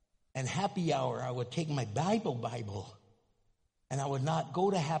 And happy hour, I would take my Bible. And I would not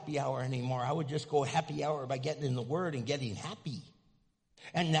go to happy hour anymore. I would just go happy hour by getting in the Word and getting happy.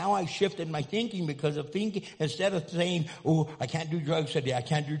 And now I've shifted my thinking because of thinking, instead of saying, oh, I can't do drugs today,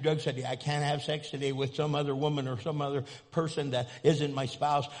 I can't have sex today with some other woman or some other person that isn't my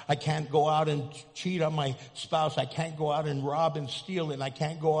spouse. I can't go out and cheat on my spouse. I can't go out and rob and steal, and I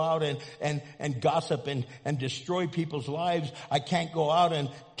can't go out and gossip and destroy people's lives. I can't go out and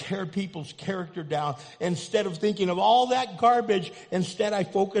tear people's character down. Instead of thinking of all that garbage, instead I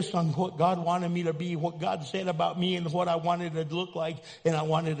focused on what God wanted me to be, what God said about me, and what I wanted to look like, and I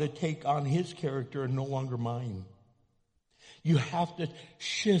wanted to take on His character and no longer mine. You have to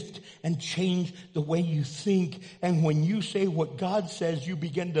shift and change the way you think. And when you say what God says, you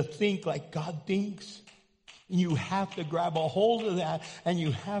begin to think like God thinks. You have to grab a hold of that, and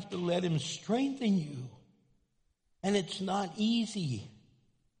you have to let Him strengthen you. And it's not easy,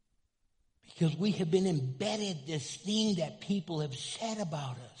 because we have been embedded this thing that people have said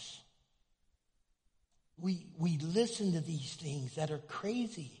about us. We listen to these things that are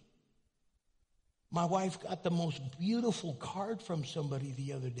crazy. My wife got the most beautiful card from somebody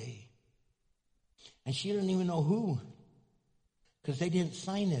the other day. And she didn't even know who, because they didn't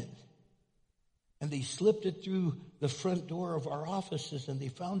sign it. And they slipped it through the front door of our offices, and they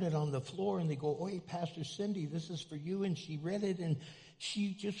found it on the floor, and they go, oh, hey, Pastor Cindy, this is for you. And she read it, and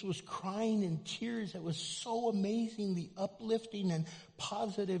she just was crying in tears. It was so amazingly uplifting and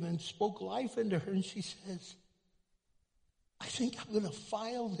positive, and spoke life into her. And she says, I think I'm going to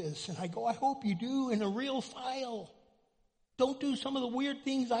file this. And I go, I hope you do, in a real file. Don't do some of the weird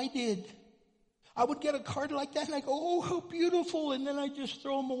things I did. I would get a card like that, and I go, oh, how beautiful. And then I just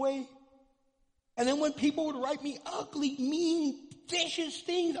throw them away. And then when people would write me ugly, mean, vicious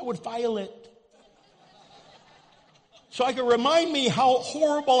things, I would file it. So I could remind me how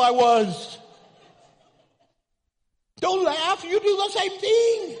horrible I was. Don't laugh, you do the same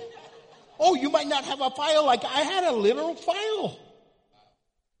thing. Oh, you might not have a file like I had, a literal file.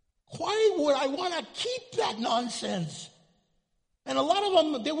 Why would I want to keep that nonsense? And a lot of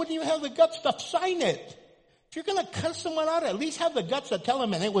them, they wouldn't even have the guts to sign it. If you're going to cuss someone out, at least have the guts to tell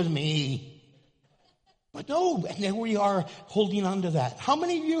them, and it was me. But no, and there we are holding on to that. How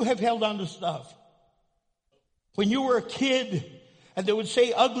many of you have held on to stuff? When you were a kid, and they would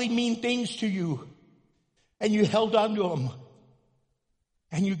say ugly, mean things to you, and you held on to them.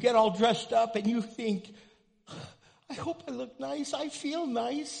 And you get all dressed up, and you think, I hope I look nice. I feel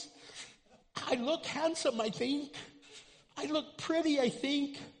nice. I look handsome, I think. I look pretty, I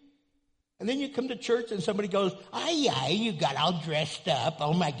think. And then you come to church and somebody goes, aye, you got all dressed up.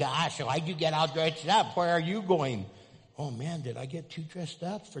 Oh my gosh, why'd you get all dressed up? Where are you going? Oh man, did I get too dressed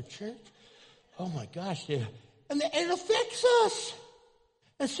up for church? Oh my gosh. And it affects us.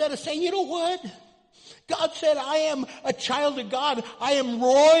 Instead of saying, you know what? God said, I am a child of God. I am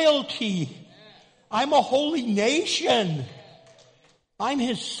royalty. I'm a holy nation. I'm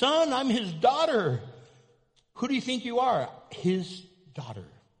His son. I'm His daughter. Who do you think you are? His daughter.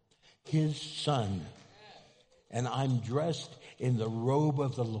 His son. And I'm dressed in the robe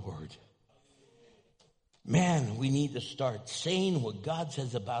of the Lord. Man, we need to start saying what God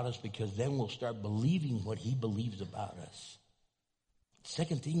says about us, because then we'll start believing what He believes about us.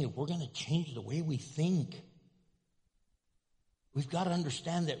 Second thing is, we're going to change the way we think. We've got to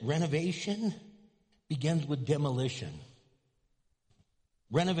understand that renovation begins with demolition.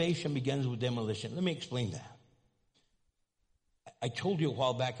 Renovation begins with demolition. Let me explain that. I told you a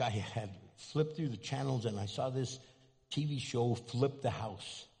while back I had flipped through the channels and I saw this TV show, Flip the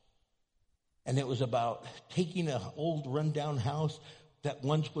House. And it was about taking an old rundown house that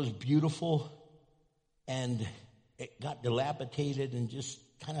once was beautiful, and it got dilapidated and just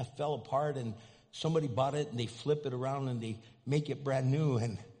kind of fell apart, and somebody bought it and they flip it around and they make it brand new.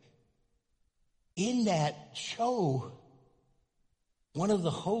 And in that show, one of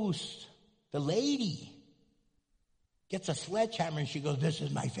the hosts, the lady, gets a sledgehammer and she goes, this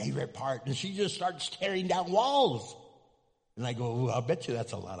is my favorite part. And she just starts tearing down walls. And I go, I'll bet you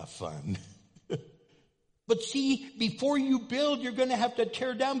that's a lot of fun. But see, before you build, you're going to have to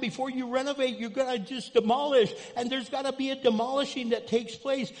tear down. Before you renovate, you're going to just demolish. And there's got to be a demolishing that takes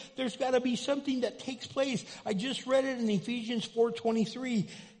place. There's got to be something that takes place. I just read it in Ephesians 4:23.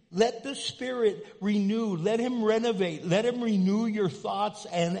 Let the Spirit renew. Let Him renovate. Let Him renew your thoughts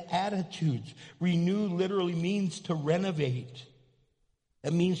and attitudes. Renew literally means to renovate.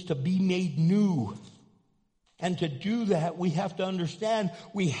 It means to be made new. And to do that, we have to understand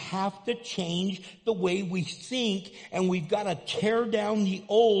we have to change the way we think, and we've got to tear down the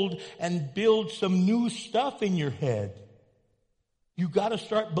old and build some new stuff in your head. You've got to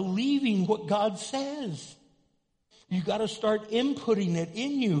start believing what God says. You got to start inputting it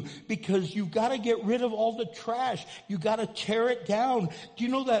in you, because you've got to get rid of all the trash. You got to tear it down. Do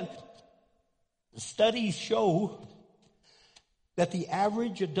you know that studies show that the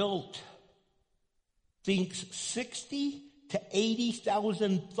average adult thinks 60 to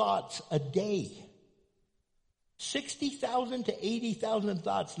 80,000 thoughts a day? 60,000 to 80,000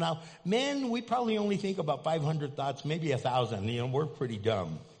 thoughts. Now, men, we probably only think about 500 thoughts, maybe 1,000. You know, we're pretty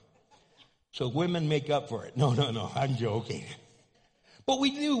dumb. So women make up for it. No, I'm joking. But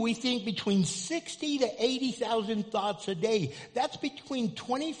we do. We think between 60 to 80,000 thoughts a day. That's between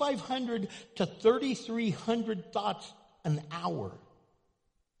 2,500 to 3,300 thoughts an hour.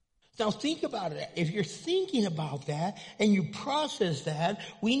 Now think about it. If you're thinking about that and you process that,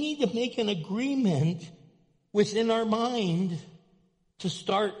 we need to make an agreement within our mind to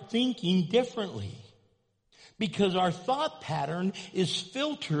start thinking differently. Because our thought pattern is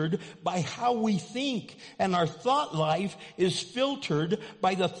filtered by how we think. And our thought life is filtered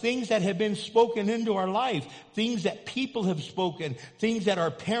by the things that have been spoken into our life. Things that people have spoken. Things that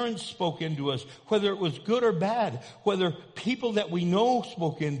our parents spoke into us. Whether it was good or bad. Whether people that we know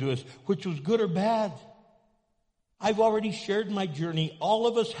spoke into us, which was good or bad. I've already shared my journey. All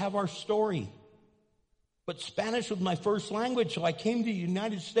of us have our story. But Spanish was my first language, so I came to the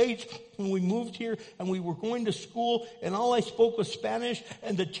United States when we moved here, and we were going to school, and all I spoke was Spanish,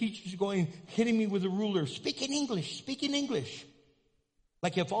 and the teacher's hitting me with a ruler, speak in English.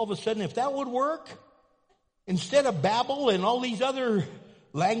 Like if all of a sudden, if that would work, instead of babble and all these other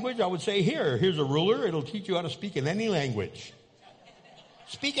language, I would say, here's a ruler, it'll teach you how to speak in any language.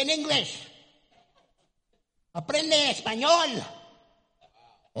 Speak in English. Aprende español.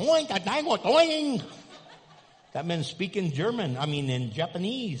 That meant speak in in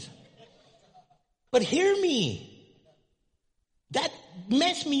Japanese. But hear me. That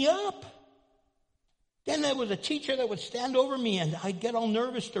messed me up. Then there was a teacher that would stand over me, and I'd get all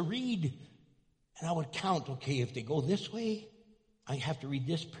nervous to read. And I would count, okay, if they go this way, I have to read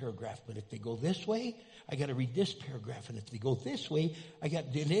this paragraph. But if they go this way, I got to read this paragraph. And if they go this way,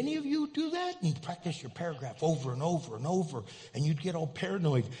 did any of you do that? And practice your paragraph over and over and over. And you'd get all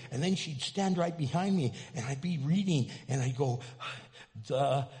paranoid. And then she'd stand right behind me, and I'd be reading, and I'd go,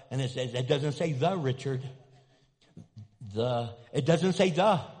 the, and it doesn't say the, Richard. It doesn't say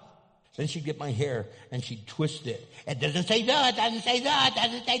the. Then she'd get my hair, and she'd twist it. It doesn't say the, it doesn't say the, it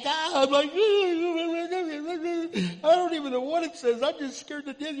doesn't say the. I'm like, I don't even know what it says. I'm just scared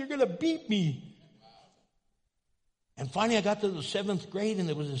to death. You're going to beat me. And finally, I got to the 7th grade, and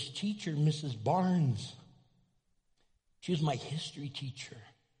there was this teacher, Mrs. Barnes. She was my history teacher.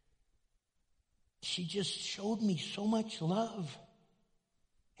 She just showed me so much love.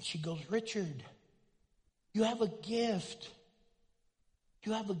 And she goes, Richard, you have a gift.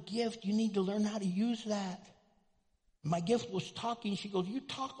 You have a gift. You need to learn how to use that. My gift was talking. She goes, you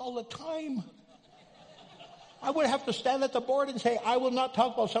talk all the time. I would have to stand at the board and say, I will not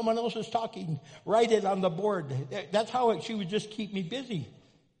talk while someone else is talking. Write it on the board. That's how she would just keep me busy.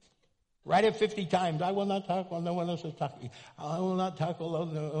 Write it 50 times. I will not talk while no one else is talking. I will not talk while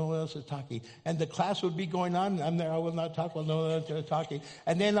no one else is talking. And the class would be going on. I'm there. I will not talk while no one else is talking.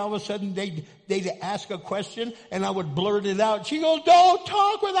 And then all of a sudden they'd ask a question, and I would blurt it out. She goes, don't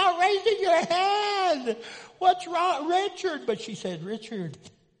talk without raising your hand. What's wrong, Richard? But she said, Richard,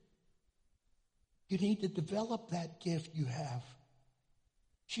 you need to develop that gift you have.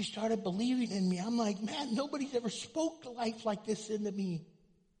 She started believing in me. I'm like, man, nobody's ever spoke life like this into me.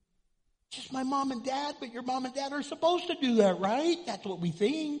 Just my mom and dad, but your mom and dad are supposed to do that, right? That's what we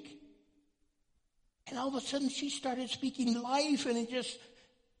think. And all of a sudden she started speaking life, and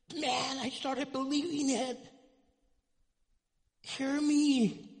I started believing it. Hear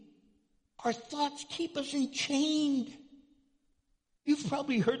me. Our thoughts keep us enchained. You've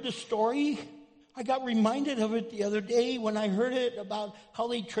probably heard the story. I got reminded of it the other day when I heard it about how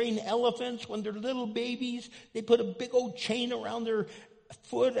they train elephants when they're little babies. They put a big old chain around their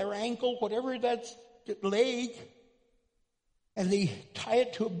foot or ankle, whatever that's leg, and they tie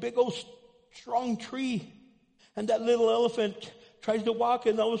it to a big old strong tree. And that little elephant tries to walk,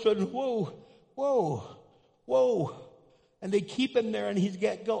 and all of a sudden, whoa, And they keep him there, and he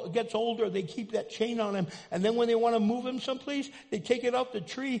gets older. They keep that chain on him. And then when they want to move him someplace, they take it off the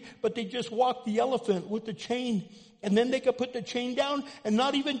tree, but they just walk the elephant with the chain. And then they could put the chain down and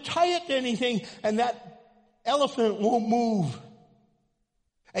not even tie it to anything, and that elephant won't move.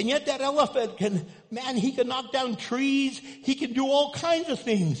 And yet that elephant he can knock down trees. He can do all kinds of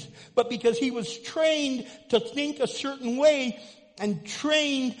things. But because he was trained to think a certain way and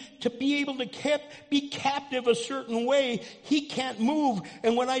trained to be able to be captive a certain way, he can't move.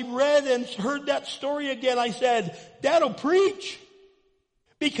 And when I read and heard that story again, I said, that'll preach.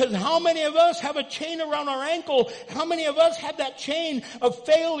 Because how many of us have a chain around our ankle? How many of us have that chain of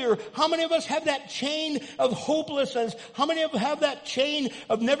failure? How many of us have that chain of hopelessness? How many of us have that chain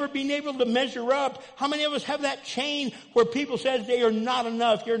of never being able to measure up? How many of us have that chain where people say they are not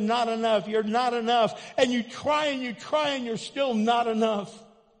enough, you're not enough, you're not enough. And you try and you're still not enough.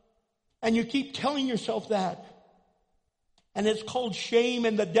 And you keep telling yourself that. And it's called shame,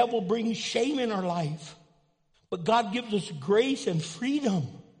 and the devil brings shame in our life. But God gives us grace and freedom.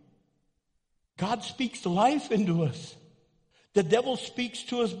 God speaks life into us. The devil speaks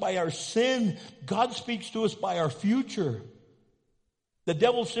to us by our sin. God speaks to us by our future. The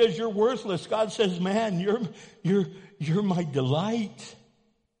devil says you're worthless. God says, man, you're my delight.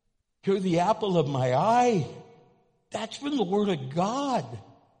 You're the apple of my eye. That's from the Word of God.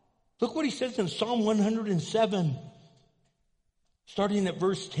 Look what he says in Psalm 107, starting at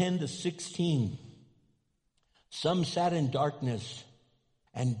verse 10 to 16. Some sat in darkness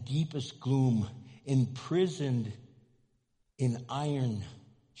and deepest gloom, imprisoned in iron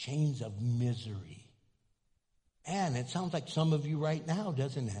chains of misery. And it sounds like some of you right now,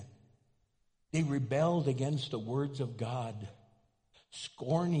 doesn't it? They rebelled against the words of God,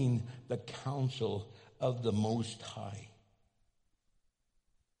 scorning the counsel of the Most High.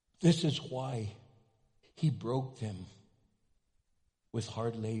 This is why he broke them with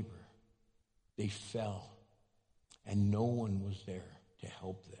hard labor. They fell. And no one was there to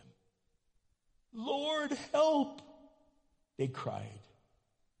help them. Lord, help! They cried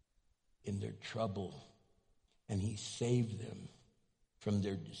in their trouble, and he saved them from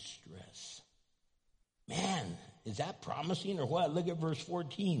their distress. Man, is that promising or what? Look at verse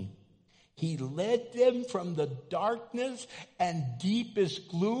 14. He led them from the darkness and deepest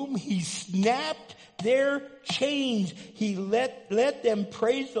gloom. He snapped their chains. He let them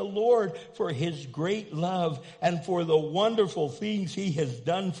praise the Lord for his great love and for the wonderful things he has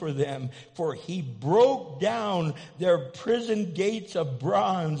done for them. For he broke down their prison gates of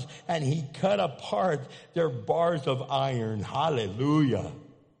bronze and he cut apart their bars of iron. Hallelujah.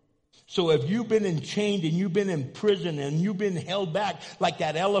 So if you've been enchained and you've been in prison and you've been held back like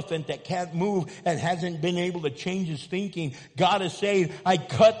that elephant that can't move and hasn't been able to change his thinking, God is saying, I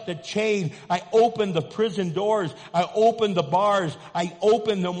cut the chain. I opened the prison doors. I opened the bars. I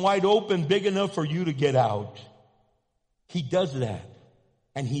opened them wide open, big enough for you to get out. He does that.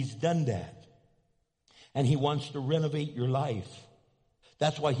 And he's done that. And he wants to renovate your life.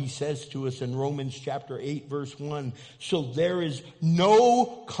 That's why he says to us in Romans chapter 8, verse 1, so there is no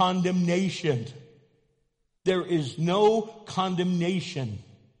condemnation. There is no condemnation.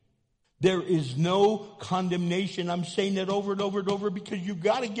 There is no condemnation. I'm saying it over and over and over because you've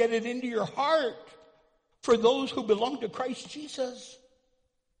got to get it into your heart for those who belong to Christ Jesus.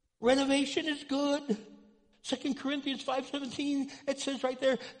 Renovation is good. 2 Corinthians 5:17, it says right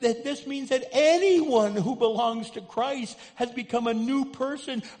there that this means that anyone who belongs to Christ has become a new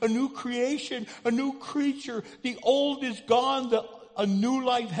person, a new creation, a new creature. The old is gone. A new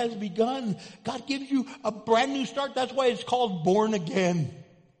life has begun. God gives you a brand new start. That's why it's called born again.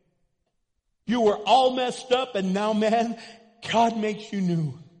 You were all messed up and now, man, God makes you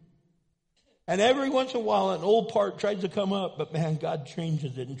new. And every once in a while, an old part tries to come up, but man, God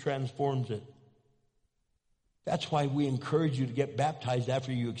changes it and transforms it. That's why we encourage you to get baptized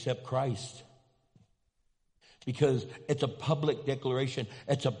after you accept Christ. Because it's a public declaration.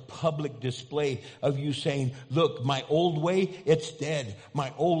 It's a public display of you saying, look, my old way, it's dead.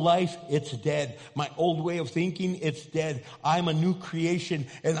 My old life, it's dead. My old way of thinking, it's dead. I'm a new creation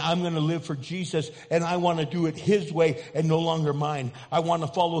and I'm going to live for Jesus and I want to do it his way and no longer mine. I want to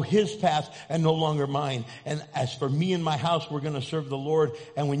follow his path and no longer mine. And as for me and my house, we're going to serve the Lord.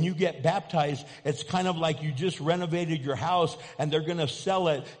 And when you get baptized, it's kind of like you just renovated your house and they're going to sell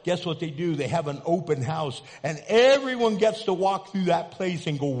it. Guess what they do? They have an open house. And everyone gets to walk through that place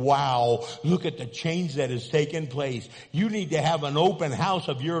and go, wow, look at the change that has taken place. You need to have an open house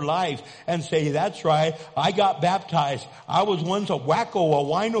of your life and say, that's right, I got baptized. I was once a wacko, a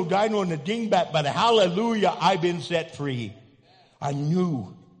wino, dino, and a dingbat, but hallelujah, I've been set free. I'm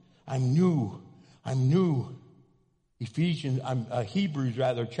new. Hebrews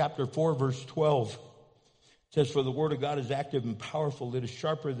chapter 4, verse 12 says, for the word of God is active and powerful. It is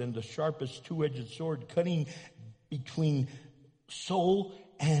sharper than the sharpest two-edged sword, cutting between soul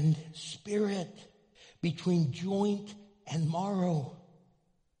and spirit, between joint and marrow.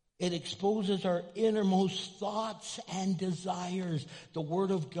 It exposes our innermost thoughts and desires. The word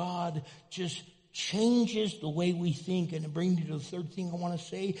of God just changes the way we think. And it brings me to the third thing I want to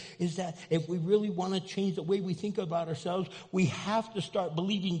say is that if we really want to change the way we think about ourselves, we have to start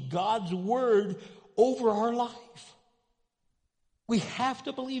believing God's word over our life. We have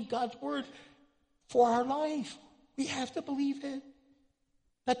to believe God's word for our life. We have to believe it.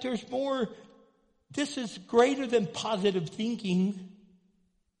 That there's more. This is greater than positive thinking.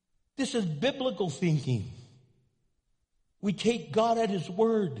 This is biblical thinking. We take God at his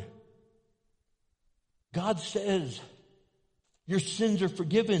word. God says, your sins are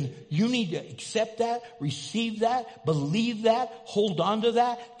forgiven. You need to accept that, receive that, believe that, hold on to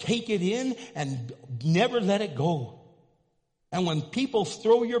that, take it in, and never let it go. And when people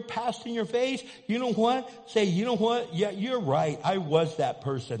throw your past in your face, you know what? Say, you know what? Yeah, you're right. I was that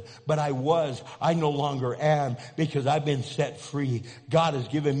person. But I no longer am, because I've been set free. God has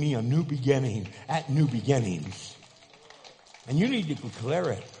given me a new beginning at new beginnings. And you need to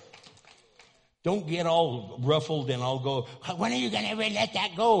declare it. Don't get all ruffled and all go, when are you going to ever let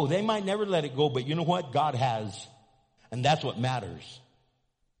that go? They might never let it go, but you know what? God has. And that's what matters.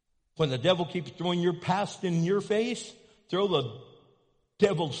 When the devil keeps throwing your past in your face, throw the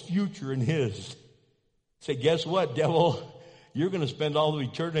devil's future in his. Say, guess what, devil? You're going to spend all of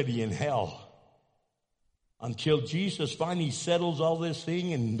eternity in hell. Until Jesus finally settles all this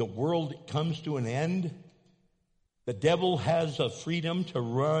thing and the world comes to an end. The devil has a freedom to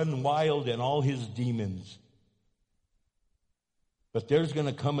run wild and all his demons. But there's going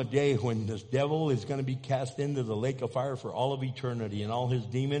to come a day when this devil is going to be cast into the lake of fire for all of eternity, and all his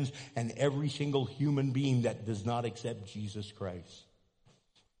demons and every single human being that does not accept Jesus Christ.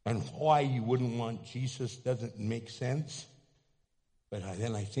 And why you wouldn't want Jesus doesn't make sense. But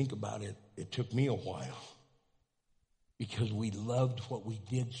then I think about it. It took me a while. Because we loved what we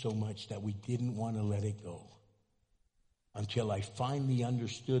did so much that we didn't want to let it go. Until I finally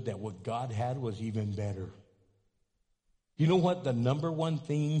understood that what God had was even better. You know what the number one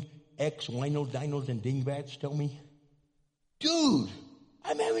thing ex-wino dinos and dingbats tell me? Dude,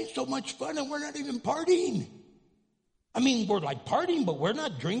 I'm having so much fun and we're not even partying. I mean, we're like partying, but we're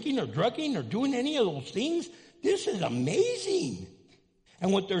not drinking or drugging or doing any of those things. This is amazing.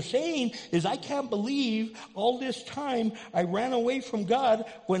 And what they're saying is, I can't believe all this time I ran away from God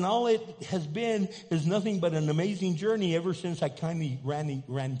when all it has been is nothing but an amazing journey ever since I kindly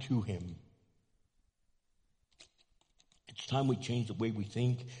ran to him. It's time we change the way we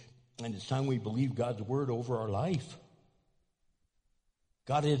think, and it's time we believe God's word over our life.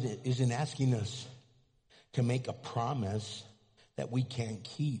 God isn't asking us to make a promise that we can't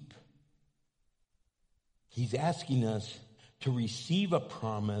keep. He's asking us to receive a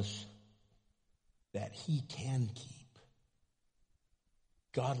promise that he can keep.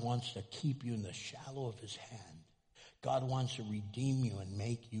 God wants to keep you in the shadow of his hand. God wants to redeem you and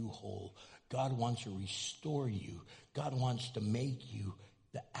make you whole. God wants to restore you. God wants to make you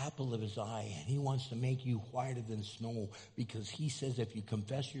the apple of his eye, and he wants to make you whiter than snow, because he says if you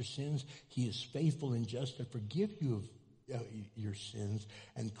confess your sins, he is faithful and just to forgive you of your sins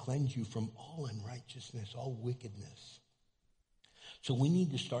and cleanse you from all unrighteousness, all wickedness. So we need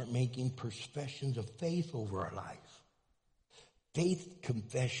to start making professions of faith over our life. Faith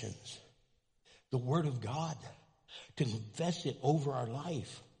confessions. The word of God. To confess it over our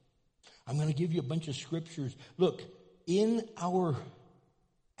life. I'm going to give you a bunch of scriptures. Look, in our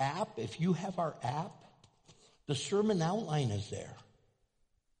app, if you have our app, the sermon outline is there.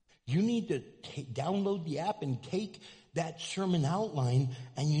 You need to download the app and take that sermon outline,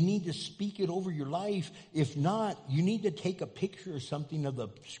 and you need to speak it over your life. If not, you need to take a picture or something of the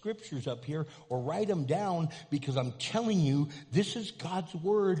scriptures up here or write them down, because I'm telling you, this is God's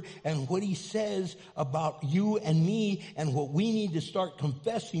word and what he says about you and me and what we need to start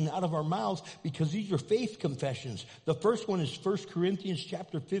confessing out of our mouths, because these are faith confessions. The first one is 1 Corinthians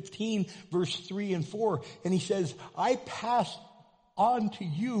chapter 15, verse 3 and 4. And he says, I pass on to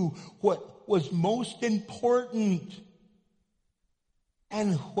you what was most important,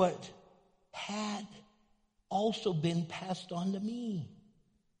 and what had also been passed on to me.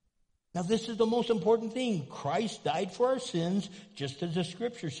 Now this is the most important thing. Christ died for our sins, just as the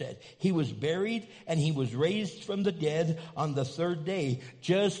scripture said. He was buried and he was raised from the dead on the third day,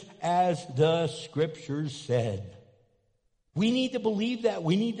 just as the scriptures said. We need to believe that.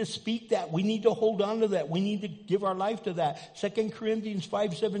 We need to speak that. We need to hold on to that. We need to give our life to that. 2 Corinthians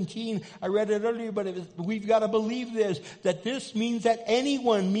 5:17, I read it earlier, but we've got to believe this, that this means that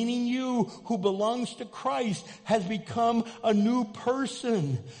anyone, meaning you, who belongs to Christ has become a new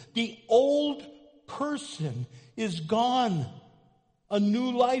person. The old person is gone. A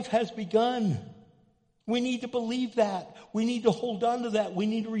new life has begun. We need to believe that. We need to hold on to that. We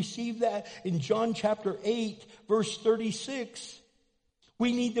need to receive that. In John chapter 8, verse 36,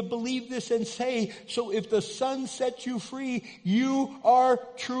 we need to believe this and say, so if the Son sets you free, you are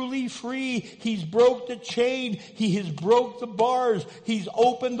truly free. He's broke the chain. He has broke the bars. He's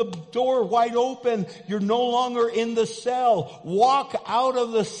opened the door wide open. You're no longer in the cell. Walk out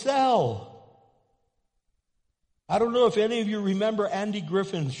of the cell. I don't know if any of you remember Andy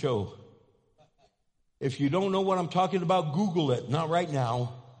Griffin's show. If you don't know what I'm talking about, Google it. Not right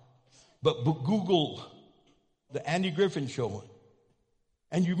now. But Google the Andy Griffin show.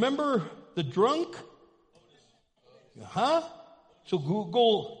 And you remember the drunk? Huh? So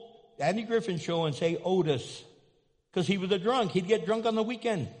Google Andy Griffin show and say Otis. Because he was a drunk. He'd get drunk on the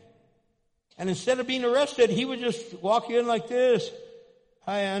weekend. And instead of being arrested, he would just walk in like this.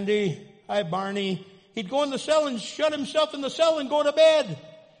 Hi, Andy. Hi, Barney. He'd go in the cell and shut himself in the cell and go to bed.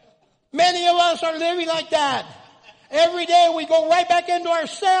 Many of us are living like that. Every day we go right back into our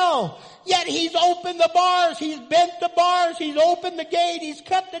cell. Yet he's opened the bars. He's bent the bars. He's opened the gate. He's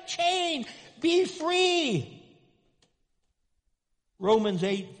cut the chain. Be free. Romans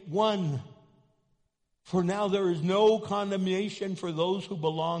 8:1. For now there is no condemnation for those who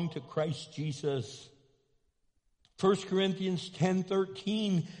belong to Christ Jesus. 1 Corinthians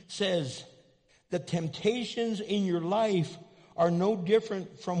 10:13 says, the temptations in your life are no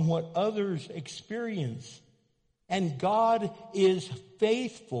different from what others experience. And God is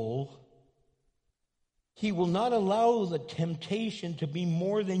faithful. He will not allow the temptation to be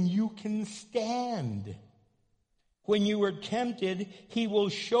more than you can stand. When you are tempted, He will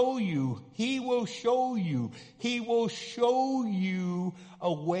show you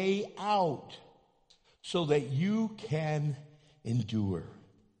a way out so that you can endure.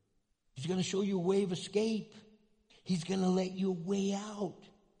 He's going to show you a way of escape. He's going to let you a way out.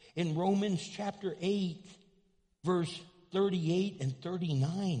 In Romans chapter 8, verse 38 and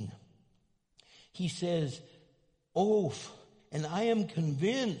 39, he says, and I am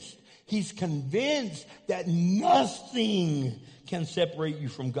convinced, he's convinced that nothing can separate you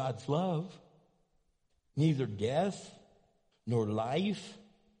from God's love. Neither death, nor life,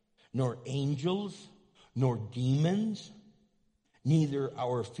 nor angels, nor demons, neither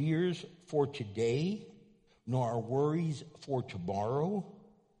our fears for today, nor our worries for tomorrow,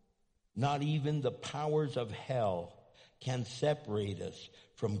 not even the powers of hell can separate us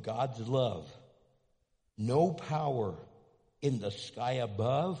from God's love. No power in the sky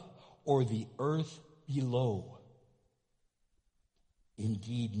above or the earth below.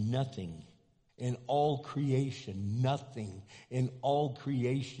 Indeed, nothing in all creation, nothing in all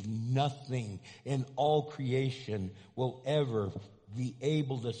creation will ever be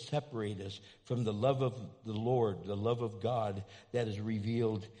able to separate us from the love of the Lord, the love of God that is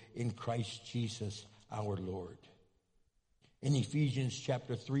revealed in Christ Jesus our Lord. In Ephesians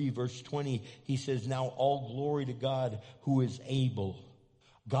chapter 3, verse 20, he says, now all glory to God who is able.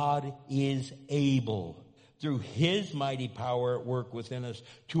 God is able, through His mighty power at work within us,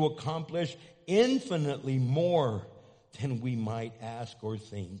 to accomplish infinitely more than we might ask or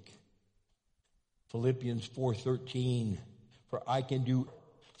think. Philippians 4:13, for I can do,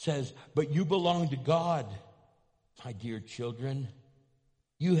 says, but you belong to God, my dear children.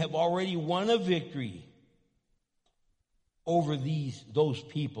 You have already won a victory over those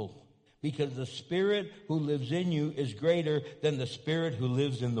people, because the Spirit who lives in you is greater than the spirit who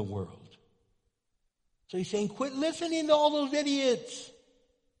lives in the world. So he's saying, quit listening to all those idiots.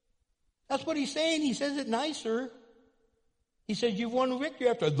 That's what he's saying. He says it nicer. He says, you've won a victory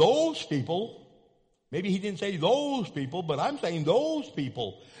after those people. Maybe he didn't say those people, but I'm saying those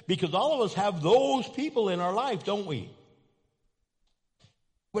people, because all of us have those people in our life, don't we?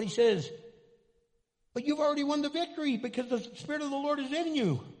 But he says, but you've already won the victory because the Spirit of the Lord is in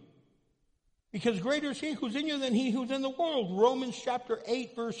you. Because greater is He who's in you than he who's in the world. Romans chapter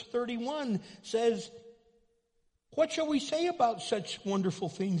 8, verse 31 says, what shall we say about such wonderful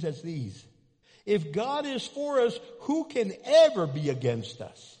things as these? If God is for us, who can ever be against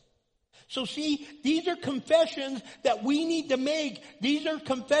us? So see, these are confessions that we need to make. These are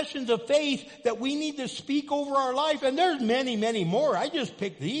confessions of faith that we need to speak over our life. And there's many, many more. I just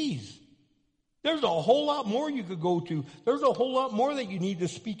picked these. There's a whole lot more you could go to. There's a whole lot more that you need to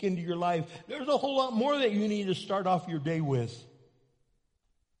speak into your life. There's a whole lot more that you need to start off your day with.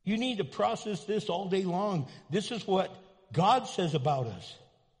 You need to process this all day long. This is what God says about us.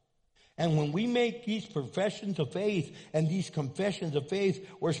 And when we make these professions of faith and these confessions of faith,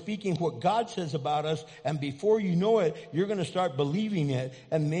 we're speaking what God says about us. And before you know it, you're going to start believing it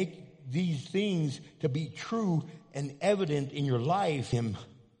and make these things to be true and evident in your life and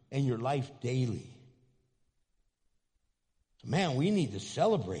your life daily. Man, we need to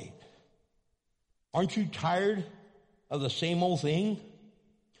celebrate. Aren't you tired of the same old thing?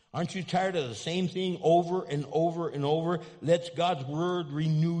 Aren't you tired of the same thing over and over and over? Let God's word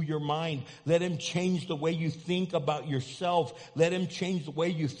renew your mind. Let him change the way you think about yourself. Let him change the way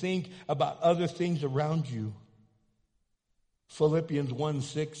you think about other things around you. Philippians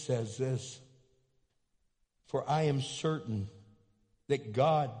 1:6 says this, "For I am certain that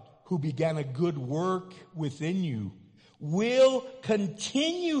God, who began a good work within you, will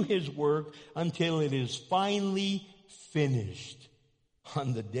continue his work until it is finally finished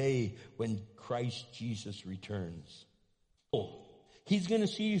on the day when Christ Jesus returns." He's going to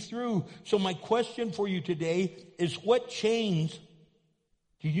see you through. So my question for you today is, what chains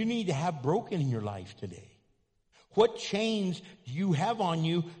do you need to have broken in your life today? What chains do you have on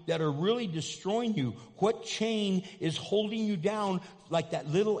you that are really destroying you? What chain is holding you down like that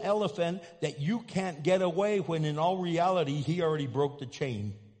little elephant that you can't get away when in all reality he already broke the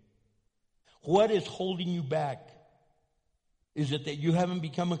chain? What is holding you back? Is it that you haven't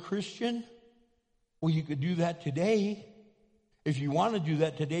become a Christian? Well, you could do that today. If you want to do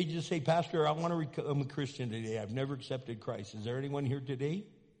that today, just say, "Pastor, I want to become a Christian today. I've never accepted Christ." Is there anyone here today?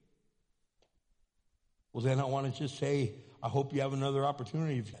 Well, then I want to just say, I hope you have another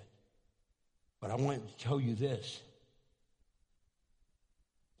opportunity. But I want to tell you this.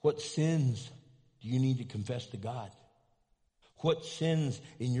 What sins do you need to confess to God? What sins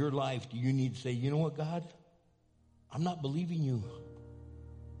in your life do you need to say, "You know what, God? I'm not believing you.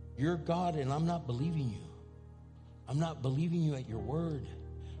 You're God and I'm not believing you. I'm not believing you at your word.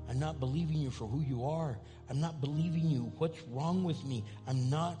 I'm not believing you for who you are. I'm not believing you. What's wrong with me? I'm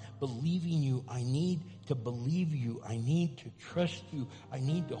not believing you. I need to believe you. I need to trust you. I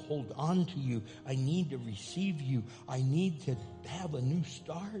need to hold on to you. I need to receive you. I need to have a new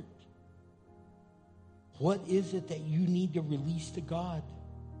start." What is it that you need to release to God?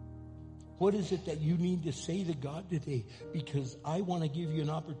 What is it that you need to say to God today? Because I want to give you an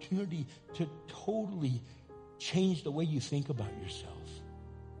opportunity to totally change the way you think about yourself.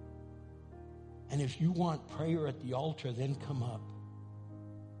 And if you want prayer at the altar, then come up.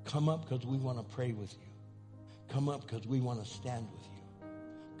 Come up because we want to pray with you. Come up because we want to stand with you.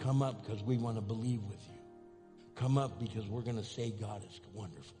 Come up because we want to believe with you. Come up because we're going to say God is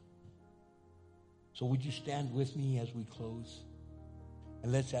wonderful. So would you stand with me as we close?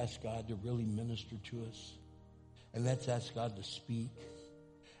 And let's ask God to really minister to us. And let's ask God to speak.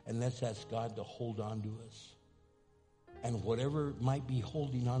 And let's ask God to hold on to us. And whatever might be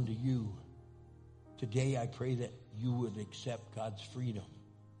holding on to you, today I pray that you would accept God's freedom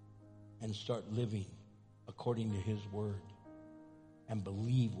and start living according to his word and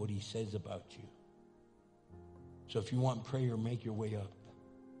believe what he says about you. So if you want prayer, make your way up.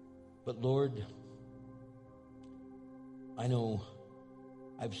 But Lord, I know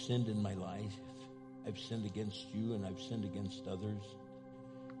I've sinned in my life. I've sinned against you and I've sinned against others.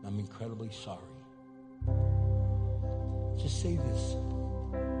 I'm incredibly sorry. Just say this.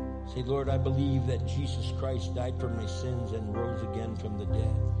 Say, "Lord, I believe that Jesus Christ died for my sins and rose again from the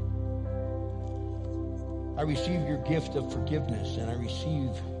dead. I receive your gift of forgiveness and I receive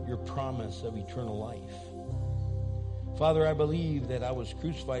your promise of eternal life. Father, I believe that I was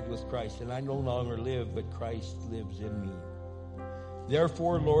crucified with Christ and I no longer live, but Christ lives in me.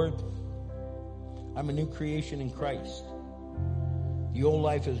 Therefore, Lord, I'm a new creation in Christ. The old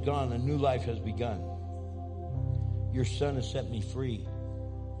life is gone, a new life has begun. Your Son has set me free.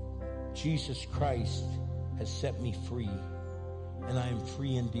 Jesus Christ has set me free, and I am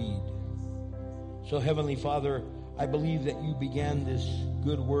free indeed. So, Heavenly Father, I believe that you began this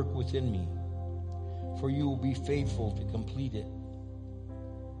good work within me, for you will be faithful to complete it.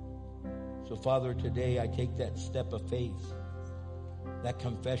 So, Father, today I take that step of faith, that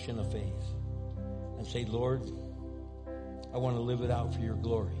confession of faith, and say, Lord, I want to live it out for your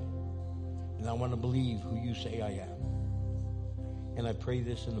glory, and I want to believe who you say I am. And I pray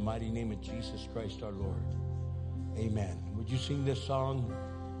this in the mighty name of Jesus Christ our Lord. Amen. Would you sing this song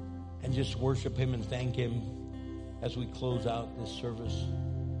and just worship him and thank him as we close out this service?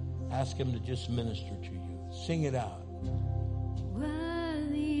 Ask him to just minister to you. Sing it out.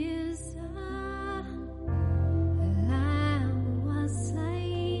 Worthy is the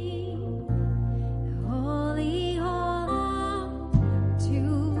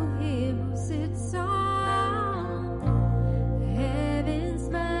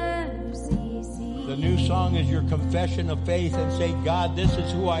song is your confession of faith and say, God, this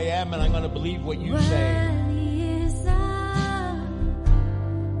is who I am and I'm going to believe what you say.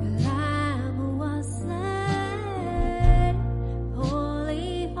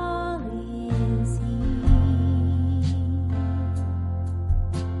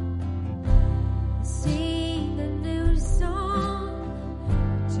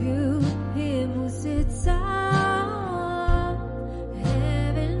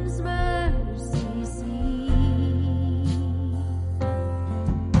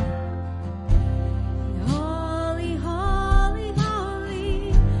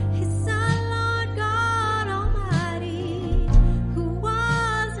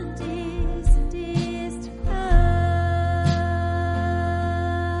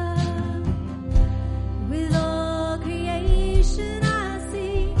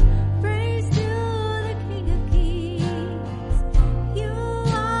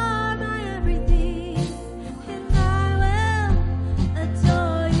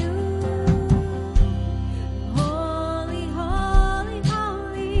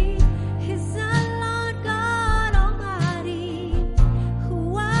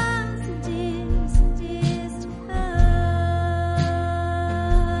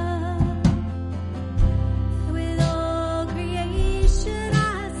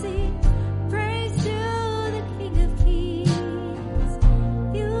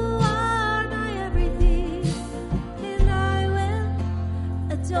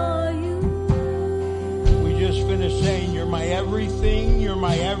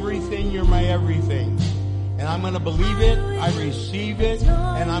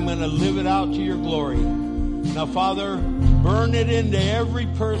 Father, burn it into every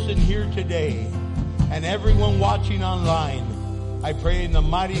person here today and everyone watching online. I pray in the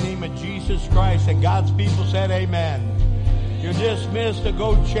mighty name of Jesus Christ, and God's people said amen. You're dismissed to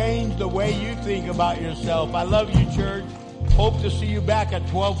go change the way you think about yourself. I love you, church. Hope to see you back at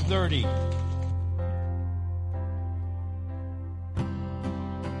 12:30.